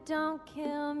don't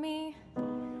kill me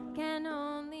can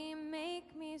only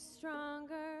make me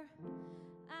stronger.